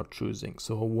that you are choosing.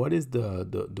 So what is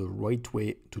the right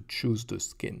way to choose the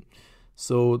skin?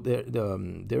 So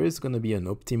there is going to be an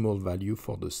optimal value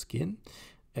for the skin.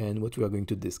 And what we are going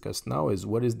to discuss now is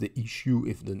what is the issue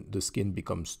if the skin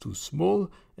becomes too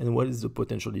small, and what is the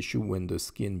potential issue when the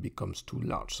skin becomes too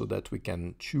large, so that we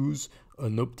can choose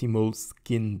an optimal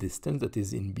skin distance that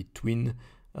is in between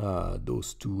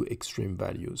those 2 extreme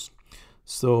values.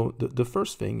 So the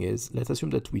first thing is, let's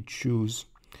assume that we choose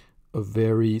a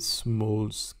very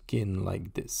small skin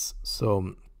like this.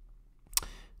 So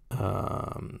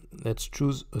let's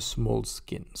choose a small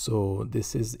skin. So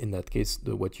this is, in that case,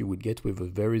 what you would get with a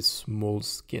very small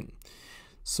skin.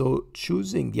 So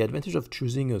the advantage of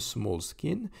choosing a small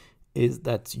skin is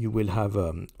that you will have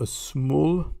a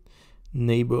small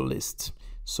neighbor list.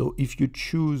 So if you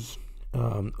choose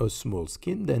a small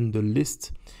skin, then the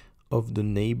list of the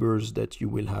neighbors that you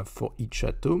will have for each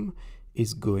atom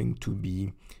is going to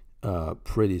be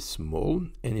pretty small,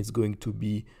 and it's going to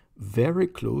be very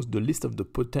close. The list of the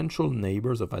potential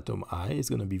neighbors of atom I is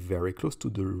going to be very close to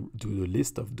the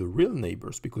list of the real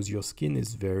neighbors, because your skin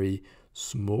is very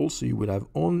small, so you will have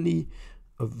only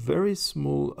a very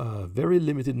small, very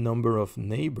limited number of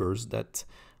neighbors that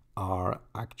are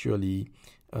actually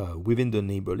within the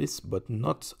neighbor list, but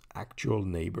not actual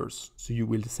neighbors. So you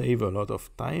will save a lot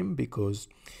of time, because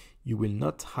you will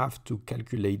not have to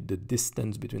calculate the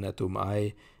distance between atom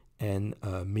I and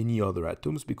many other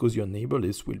atoms, because your neighbor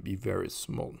list will be very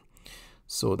small.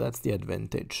 So that's the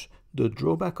advantage. The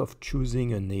drawback of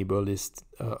choosing a neighbor list,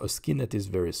 a skin that is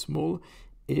very small,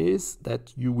 is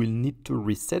that you will need to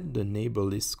reset the neighbor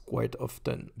list quite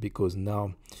often, because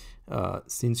now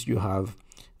since you have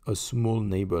a small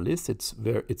neighbor list, it's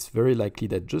very likely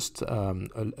that just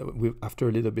after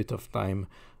a little bit of time,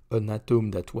 an atom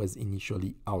that was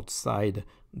initially outside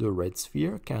the red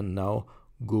sphere can now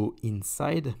go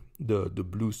inside the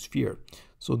blue sphere.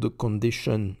 So the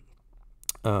condition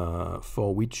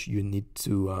for which you need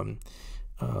to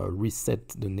reset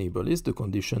the neighbor list, the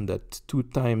condition that 2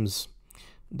 times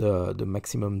the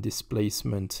maximum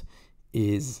displacement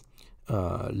is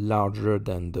larger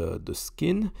than the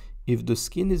skin. If the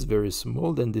skin is very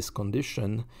small, then this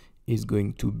condition is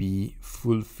going to be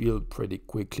fulfilled pretty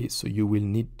quickly. So you will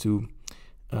need to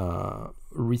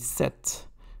reset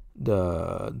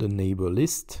the neighbor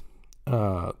list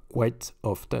quite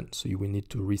often. So you will need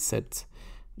to reset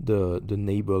the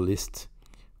neighbor list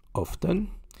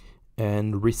often,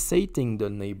 and resetting the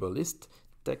neighbor list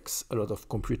takes a lot of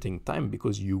computing time,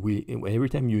 because you will, every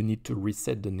time you need to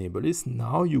reset the neighbor list,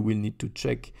 now you will need to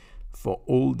check for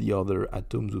all the other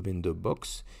atoms within the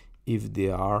box if they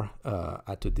are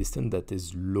at a distance that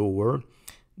is lower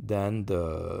than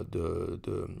the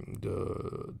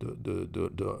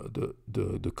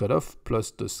cutoff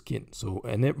plus the skin. So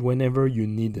whenever you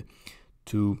need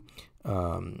to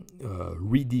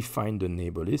redefine the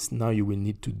neighbor list, now you will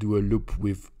need to do a loop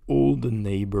with all the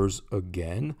neighbors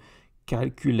again,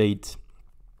 calculate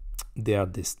their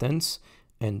distance,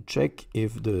 and check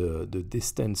if the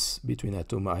distance between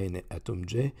atom I and atom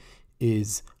J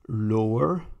is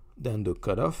lower than the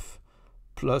cutoff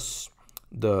plus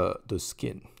the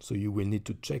skin. So you will need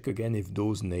to check again if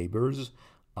those neighbors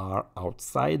are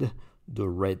outside the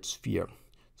red sphere.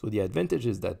 So the advantage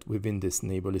is that within this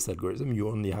neighbor list algorithm, you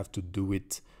only have to do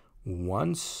it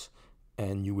once,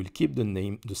 and you will keep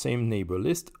the same neighbor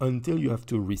list until you have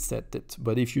to reset it.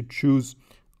 But if you choose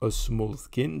a small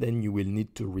skin, then you will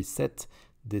need to reset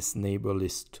this neighbor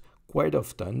list quite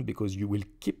often, because you will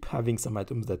keep having some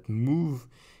atoms that move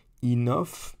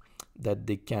enough that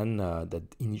they can, that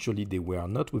initially they were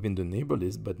not within the neighbor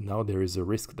list, but now there is a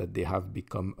risk that they have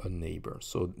become a neighbor.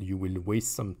 So you will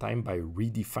waste some time by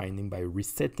redefining, by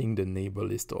resetting the neighbor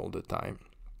list all the time.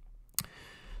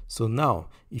 So now,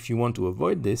 if you want to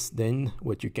avoid this, then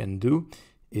what you can do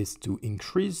is to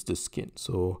increase the skin.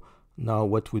 So now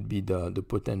what would be the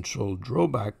potential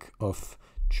drawback of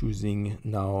choosing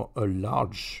now a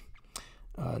large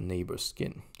neighbor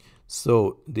skin?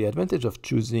 So the advantage of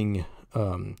choosing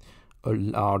a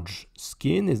large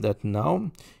skin is that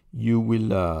now you will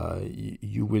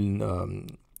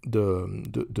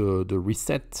the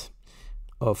reset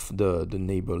of the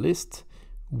neighbor list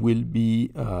will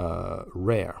be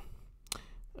rare.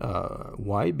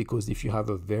 Why? Because if you have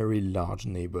a very large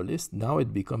neighbor list, now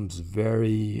it's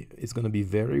going to be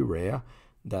very rare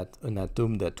that an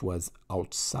atom that was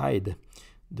outside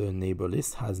the neighbor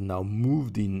list has now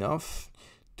moved enough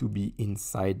to be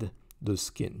inside the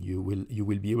skin. You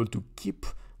will be able to keep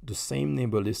the same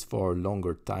neighbor list for a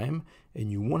longer time,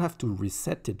 and you won't have to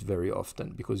reset it very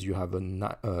often because you have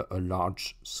a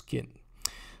large skin.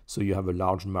 So you have a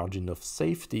large margin of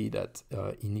safety that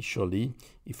initially,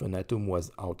 if an atom was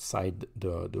outside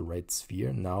the red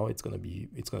sphere, now it's going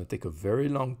to take a very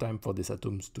long time for these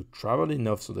atoms to travel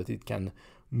enough so that it can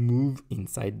move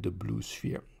inside the blue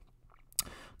sphere.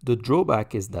 The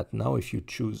drawback is that now if you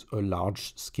choose a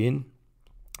large skin,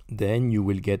 then you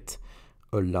will get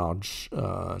a large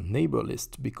neighbor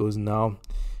list, because now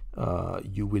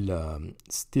you will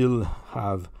still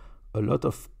have a lot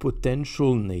of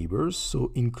potential neighbors,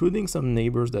 so including some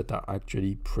neighbors that are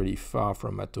actually pretty far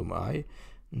from atom I.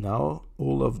 Now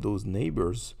all of those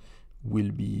neighbors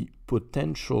will be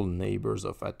potential neighbors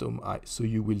of atom I, so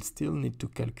you will still need to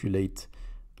calculate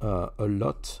a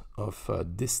lot of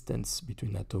distance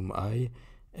between atom I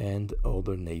and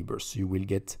other neighbors. So you will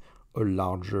get a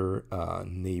larger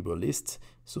neighbor list.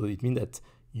 So it means that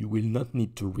you will not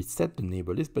need to reset the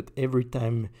neighbor list, but every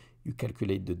time you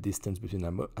calculate the distance between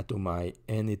atom I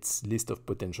and its list of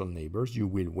potential neighbors, you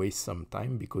will waste some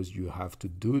time, because you have to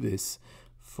do this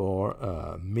for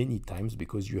many times,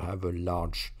 because you have a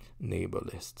large neighbor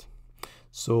list.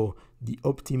 So the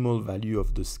optimal value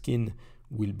of the skin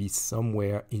will be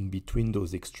somewhere in between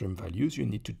those extreme values. You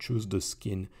need to choose the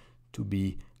skin to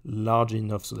be large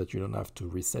enough so that you don't have to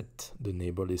reset the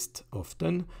neighbor list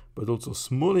often, but also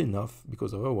small enough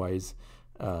because otherwise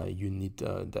you need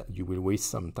that you will waste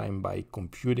some time by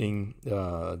computing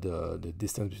the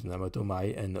distance between an atom I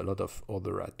and a lot of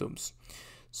other atoms.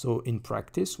 So in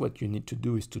practice, what you need to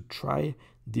do is to try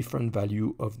different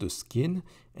value of the skin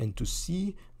and to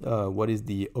see what is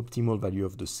the optimal value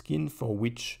of the skin for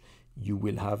which you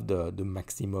will have the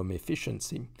maximum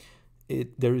efficiency.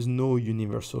 There is no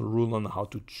universal rule on how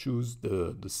to choose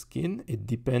the skin. It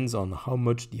depends on how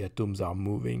much the atoms are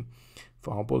moving.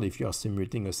 For example, if you are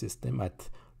simulating a system at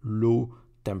low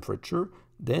temperature,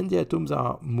 then the atoms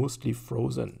are mostly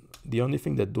frozen. The only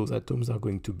thing that those atoms are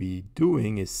going to be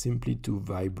doing is simply to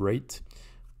vibrate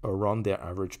around their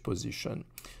average position.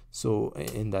 So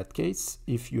in that case,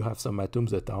 if you have some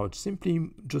atoms that are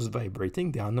simply just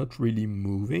vibrating, they are not really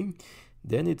moving,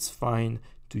 then it's fine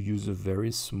to use a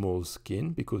very small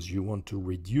skin because you want to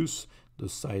reduce the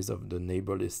size of the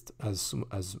neighbor list as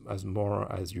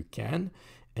more as you can.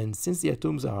 And since the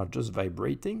atoms are just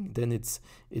vibrating, then it's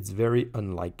very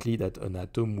unlikely that an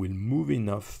atom will move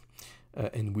enough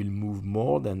and will move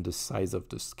more than the size of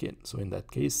the skin. So in that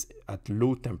case, at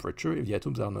low temperature, if the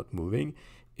atoms are not moving,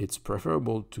 it's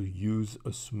preferable to use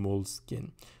a small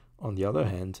skin. On the other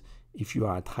hand, if you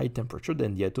are at high temperature,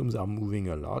 then the atoms are moving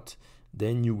a lot,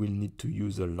 then you will need to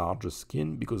use a larger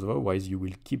skin because otherwise you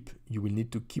will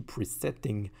need to keep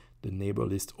resetting the neighbor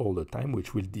list all the time,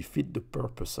 which will defeat the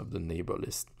purpose of the neighbor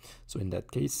list. So in that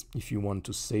case, if you want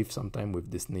to save some time with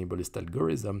this neighbor list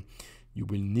algorithm, you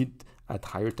will need at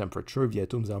higher temperature, if the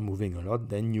atoms are moving a lot,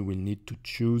 then you will need to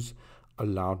choose a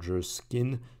larger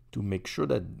skin to make sure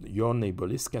that your neighbor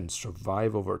list can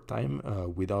survive over time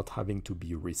without having to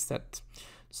be reset.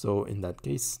 So in that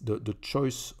case, the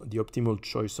optimal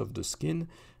choice of the skin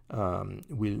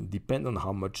will depend on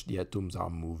how much the atoms are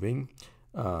moving.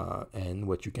 And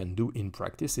what you can do in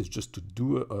practice is just to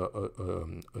do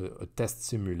a test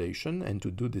simulation and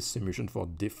to do this simulation for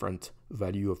different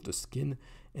value of the skin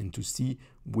and to see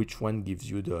which one gives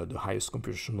you the highest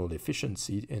computational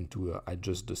efficiency and to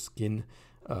adjust the skin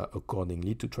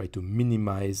accordingly to try to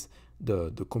minimize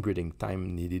the computing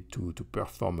time needed to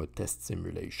perform a test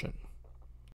simulation.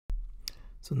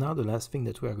 So now the last thing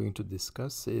that we are going to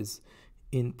discuss is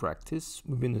in practice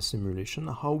within a simulation,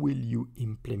 how will you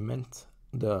implement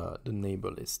the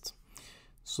neighbor list?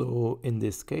 So in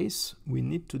this case, we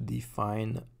need to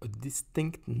define a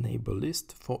distinct neighbor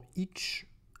list for each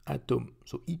atom.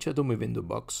 So each atom within the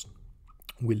box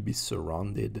will be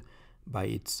surrounded by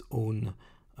its own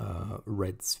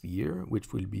red sphere,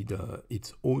 which will be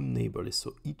its own neighbor list.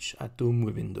 So each atom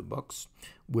within the box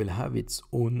will have its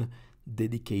own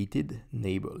dedicated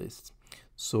neighbor list.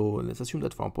 So let's assume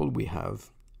that, for example, we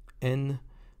have n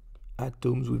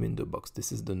atoms within the box.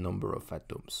 This is the number of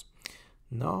atoms.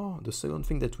 Now, the second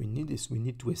thing that we need is we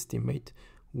need to estimate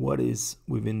what is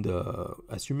within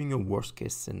assuming a worst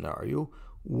case scenario,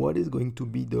 what is going to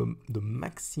be the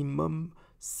maximum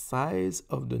size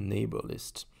of the neighbor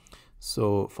list.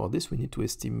 So for this, we need to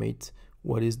estimate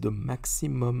what is the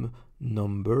maximum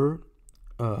number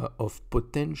of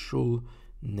potential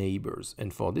neighbors.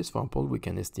 And for this, for example, we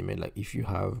can estimate, like, if you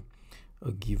have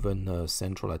a given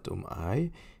central atom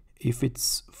I, if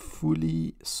it's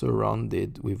fully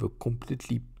surrounded with a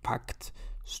completely packed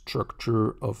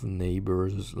structure of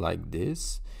neighbors like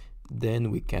this, then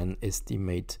we can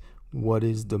estimate what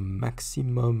is the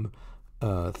maximum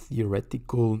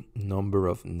theoretical number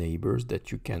of neighbors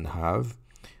that you can have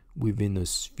within a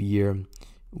sphere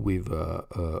with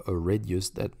a radius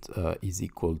that is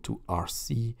equal to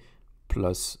RC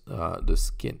plus the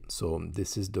skin. So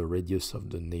this is the radius of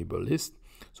the neighbor list.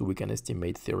 So we can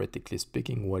estimate, theoretically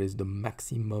speaking, what is the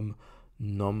maximum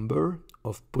number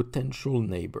of potential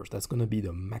neighbors. That's going to be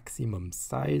the maximum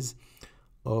size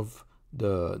of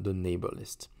the neighbor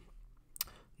list.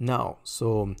 Now,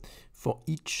 so for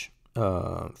each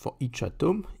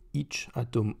atom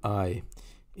I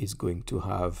is going to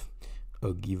have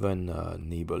a given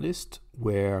neighbor list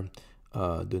where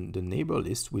the neighbor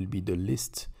list will be the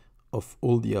list of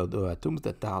all the other atoms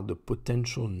that are the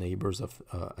potential neighbors of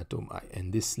atom I.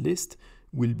 And this list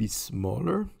will be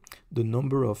smaller. The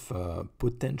number of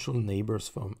potential neighbors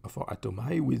for atom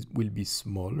I will be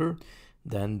smaller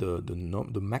than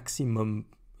the maximum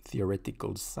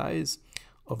theoretical size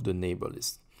of the neighbor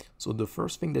list. So the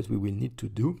first thing that we will need to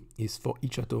do is for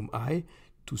each atom I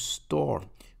to store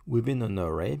within an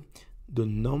array the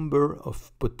number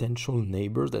of potential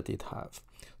neighbors that it has.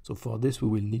 So for this, we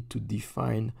will need to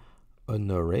define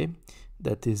an array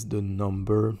that is the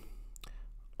number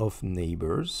of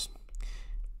neighbors,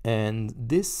 and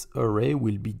this array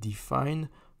will be defined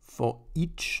for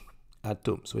each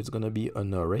atom. So it's going to be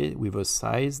an array with a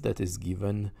size that is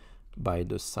given by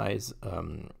the size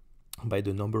by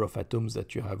the number of atoms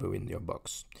that you have in your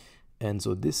box. And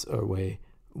so this array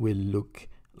will look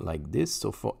like this.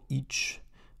 So for each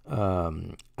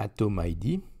atom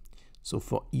ID, so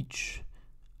for each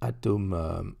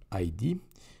atom ID,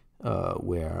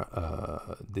 where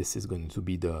this is going to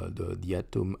be the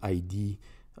atom ID,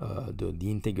 the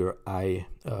integer I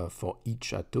for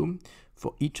each atom.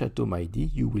 For each atom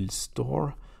ID, you will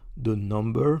store the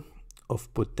number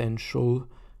of potential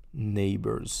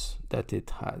neighbors that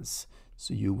it has.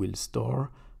 So you will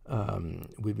store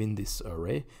within this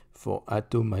array for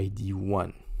atom ID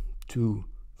 1, 2,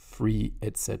 3,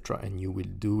 etc. And you will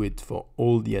do it for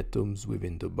all the atoms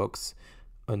within the box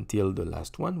until the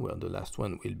last one, where the last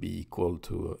one will be equal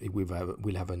to,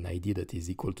 we'll have an ID that is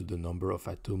equal to the number of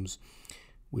atoms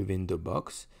within the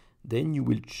box. Then you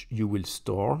will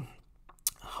store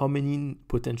how many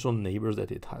potential neighbors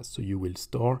that it has. So you will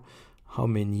store how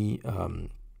many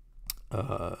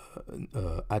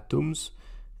atoms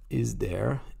is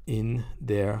there in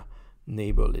their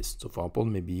neighbor list. So for example,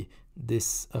 maybe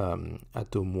this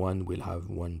atom 1 will have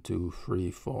 1, 2,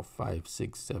 3, 4, 5,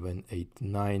 6, 7, 8,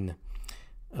 9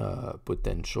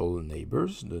 potential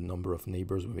neighbors, the number of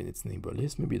neighbors within its neighbor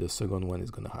list. Maybe the second one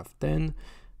is going to have 10,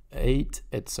 8,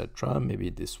 etc. Maybe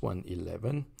this one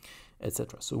 11,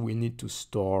 etc. So we need to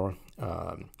store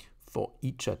for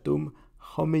each atom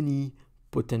how many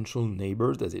potential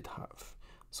neighbors does it have.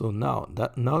 So now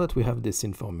that we have this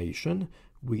information,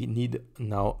 we need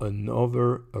now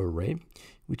another array,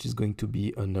 which is going to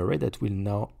be an array that will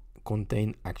now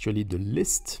contain actually the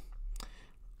list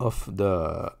of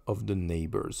the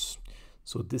neighbors.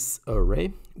 So this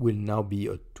array will now be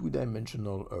a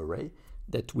two-dimensional array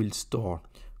that will store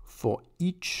for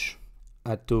each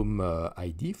atom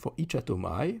ID, for each atom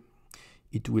I,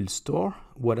 it will store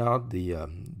what are the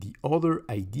other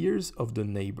IDs of the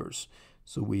neighbors.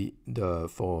 So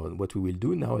for what we will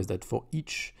do now is that for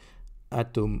each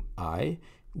atom I,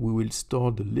 we will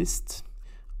store the list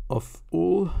of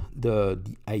all the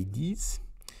IDs,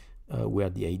 where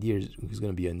the ID is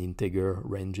going to be an integer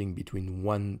ranging between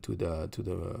 1 to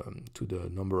the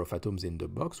number of atoms in the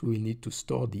box. We will need to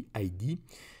store the ID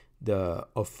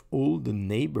of all the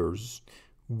neighbors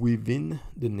within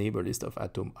the neighbor list of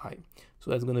atom I.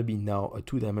 So that's going to be now a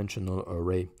two-dimensional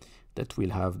array that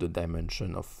will have the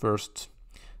dimension of first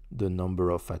the number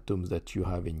of atoms that you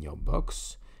have in your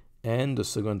box, and the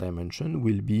second dimension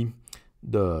will be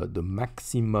the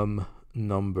maximum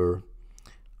number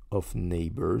of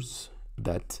neighbors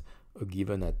that a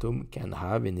given atom can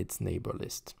have in its neighbor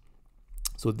list.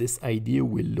 So this idea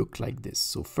will look like this.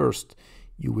 So first,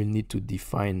 you will need to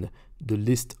define the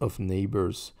list of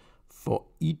neighbors for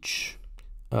each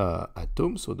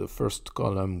atom. So the first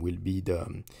column will be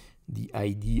the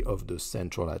ID of the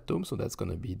central atom. So that's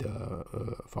going to be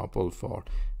for example, for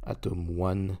atom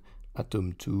 1,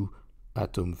 atom 2,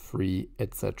 atom 3,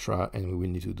 etc. And we will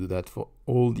need to do that for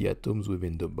all the atoms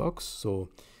within the box. So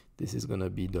this is going to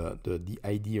be the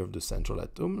ID of the central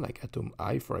atom, like atom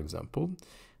I, for example.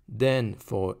 Then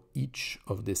for each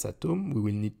of this atom, we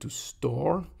will need to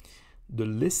store the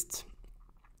list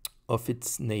of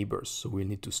its neighbors. So we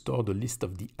need to store the list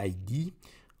of the ID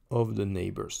of the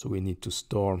neighbors. So we need to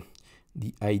store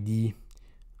the ID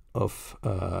of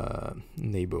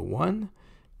neighbor 1,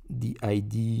 the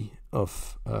ID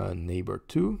of neighbor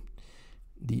 2,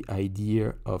 the ID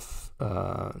of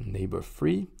neighbor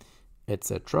 3,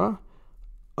 etc.,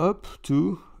 up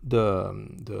to the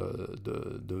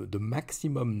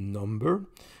maximum number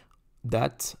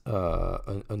that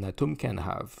an atom can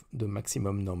have, the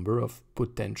maximum number of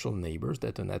potential neighbors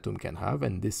that an atom can have,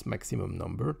 and this maximum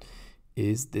number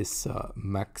is this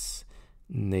max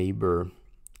neighbor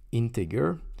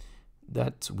integer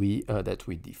that we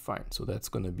define. So that's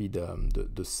going to be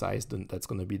the size, that's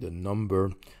going to be the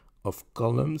number of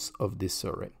columns of this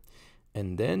array.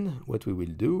 And then what we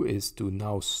will do is to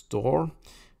now store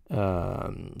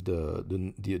the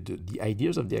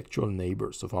ideas of the actual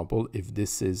neighbors. So for example, if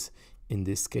this is in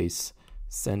this case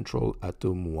central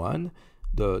atom 1,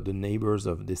 the neighbors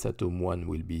of this atom 1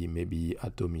 will be maybe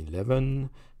atom 11,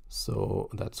 so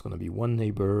that's going to be one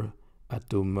neighbor.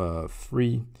 Atom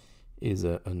 3 is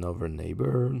another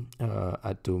neighbor.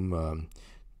 Atom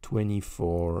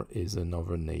 24 is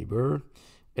another neighbor,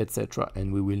 etc.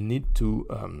 And we will need to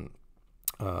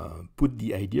put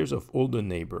the ideas of all the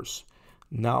neighbors.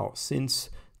 Now, since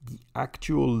the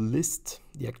actual list,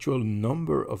 the actual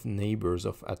number of neighbors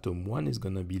of atom 1 is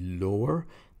going to be lower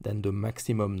than the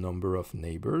maximum number of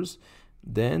neighbors,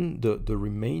 then the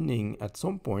remaining, at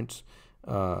some point,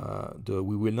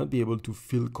 we will not be able to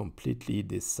fill completely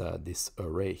this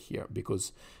array here,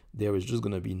 because there is just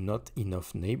going to be not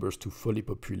enough neighbors to fully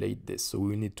populate this. So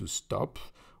we need to stop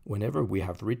whenever we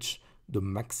have reached the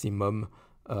maximum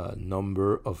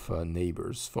number of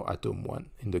neighbors for atom 1.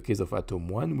 In the case of atom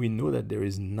 1, we know that there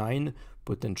is 9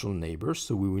 potential neighbors,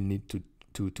 so we will need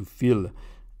to fill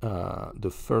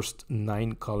the first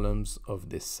 9 columns of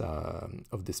this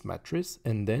matrix,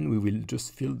 and then we will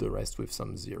just fill the rest with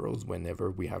some zeros whenever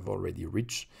we have already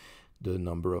reached the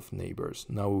number of neighbors.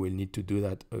 Now we will need to do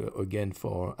that again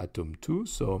for atom 2.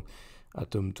 So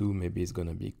atom 2 maybe is going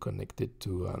to be connected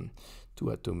to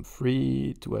atom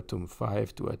 3, to atom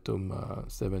 5, to atom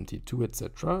 72,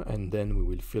 etc. And then we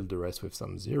will fill the rest with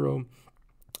some 0.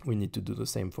 We need to do the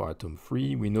same for atom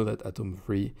 3. We know that atom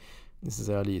 3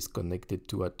 necessarily is connected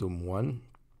to atom 1,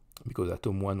 because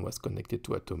atom 1 was connected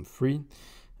to atom 3,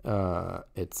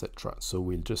 etc. So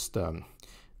we'll just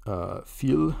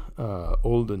fill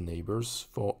all the neighbors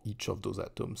for each of those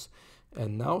atoms.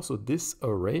 And now, so this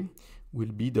array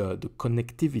will be the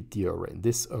connectivity array.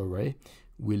 This array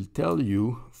will tell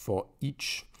you for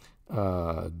each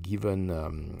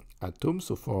given atom,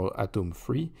 so for atom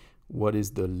 3, what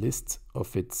is the list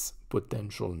of its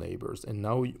potential neighbors. And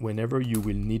now whenever you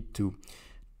will need to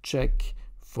check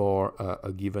for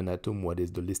a given atom what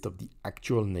is the list of the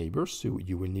actual neighbors, so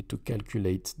you will need to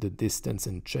calculate the distance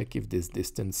and check if this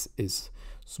distance is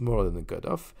smaller than the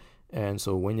cutoff. And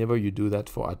so whenever you do that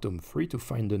for atom 3 to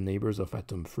find the neighbors of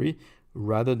atom 3,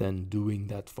 rather than doing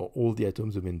that for all the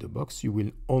atoms within the box, you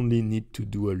will only need to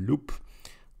do a loop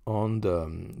on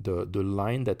the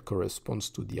line that corresponds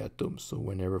to the atom. So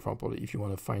whenever, for example, if you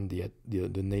want to find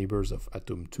the neighbors of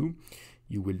atom 2,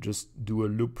 you will just do a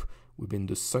loop within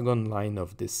the second line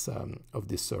of this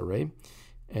array,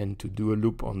 and to do a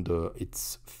loop on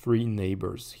its 3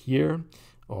 neighbors here,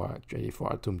 or actually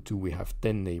for atom 2 we have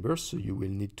 10 neighbors, so you will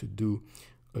need to do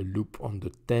a loop on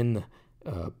the 10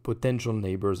 potential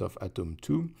neighbors of atom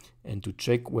 2, and to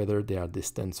check whether their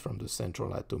distance from the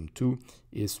central atom 2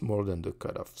 is more than the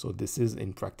cutoff. So this is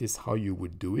in practice how you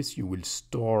would do it. You will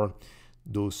store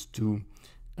those 2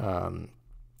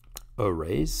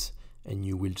 arrays, and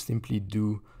you will simply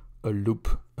do a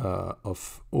loop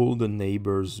of all the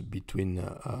neighbors between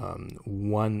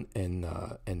 1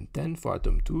 and 10. For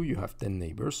atom 2 you have 10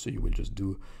 neighbors, so you will just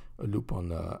do a loop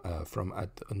on from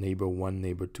at neighbor 1,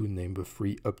 neighbor 2, neighbor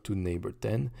 3 up to neighbor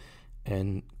 10,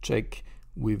 and check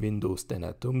within those 10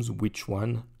 atoms which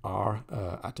one are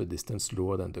at a distance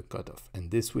lower than the cutoff.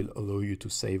 And this will allow you to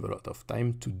save a lot of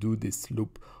time to do this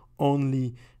loop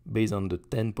only based on the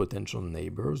 10 potential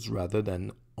neighbors rather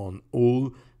than on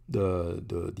all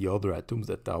the other atoms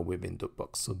that are within the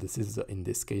box. So this is in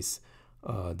this case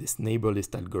this neighbor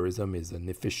list algorithm is an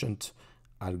efficient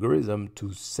algorithm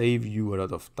to save you a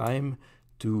lot of time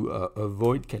to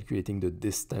avoid calculating the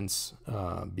distance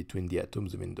between the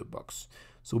atoms within the box.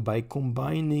 So by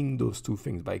combining those two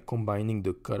things, by combining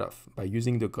the cutoff, by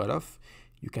using the cutoff,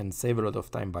 you can save a lot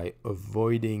of time by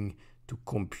avoiding to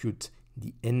compute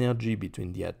the energy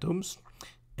between the atoms.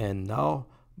 And now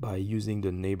by using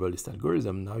the neighbor list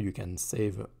algorithm, now you can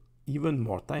save even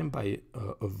more time by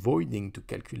avoiding to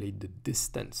calculate the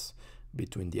distance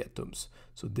between the atoms.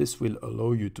 So this will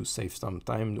allow you to save some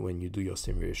time when you do your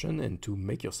simulation and to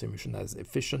make your simulation as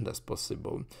efficient as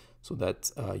possible, so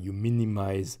that you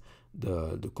minimize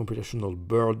the computational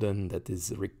burden that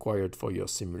is required for your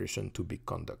simulation to be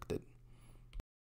conducted.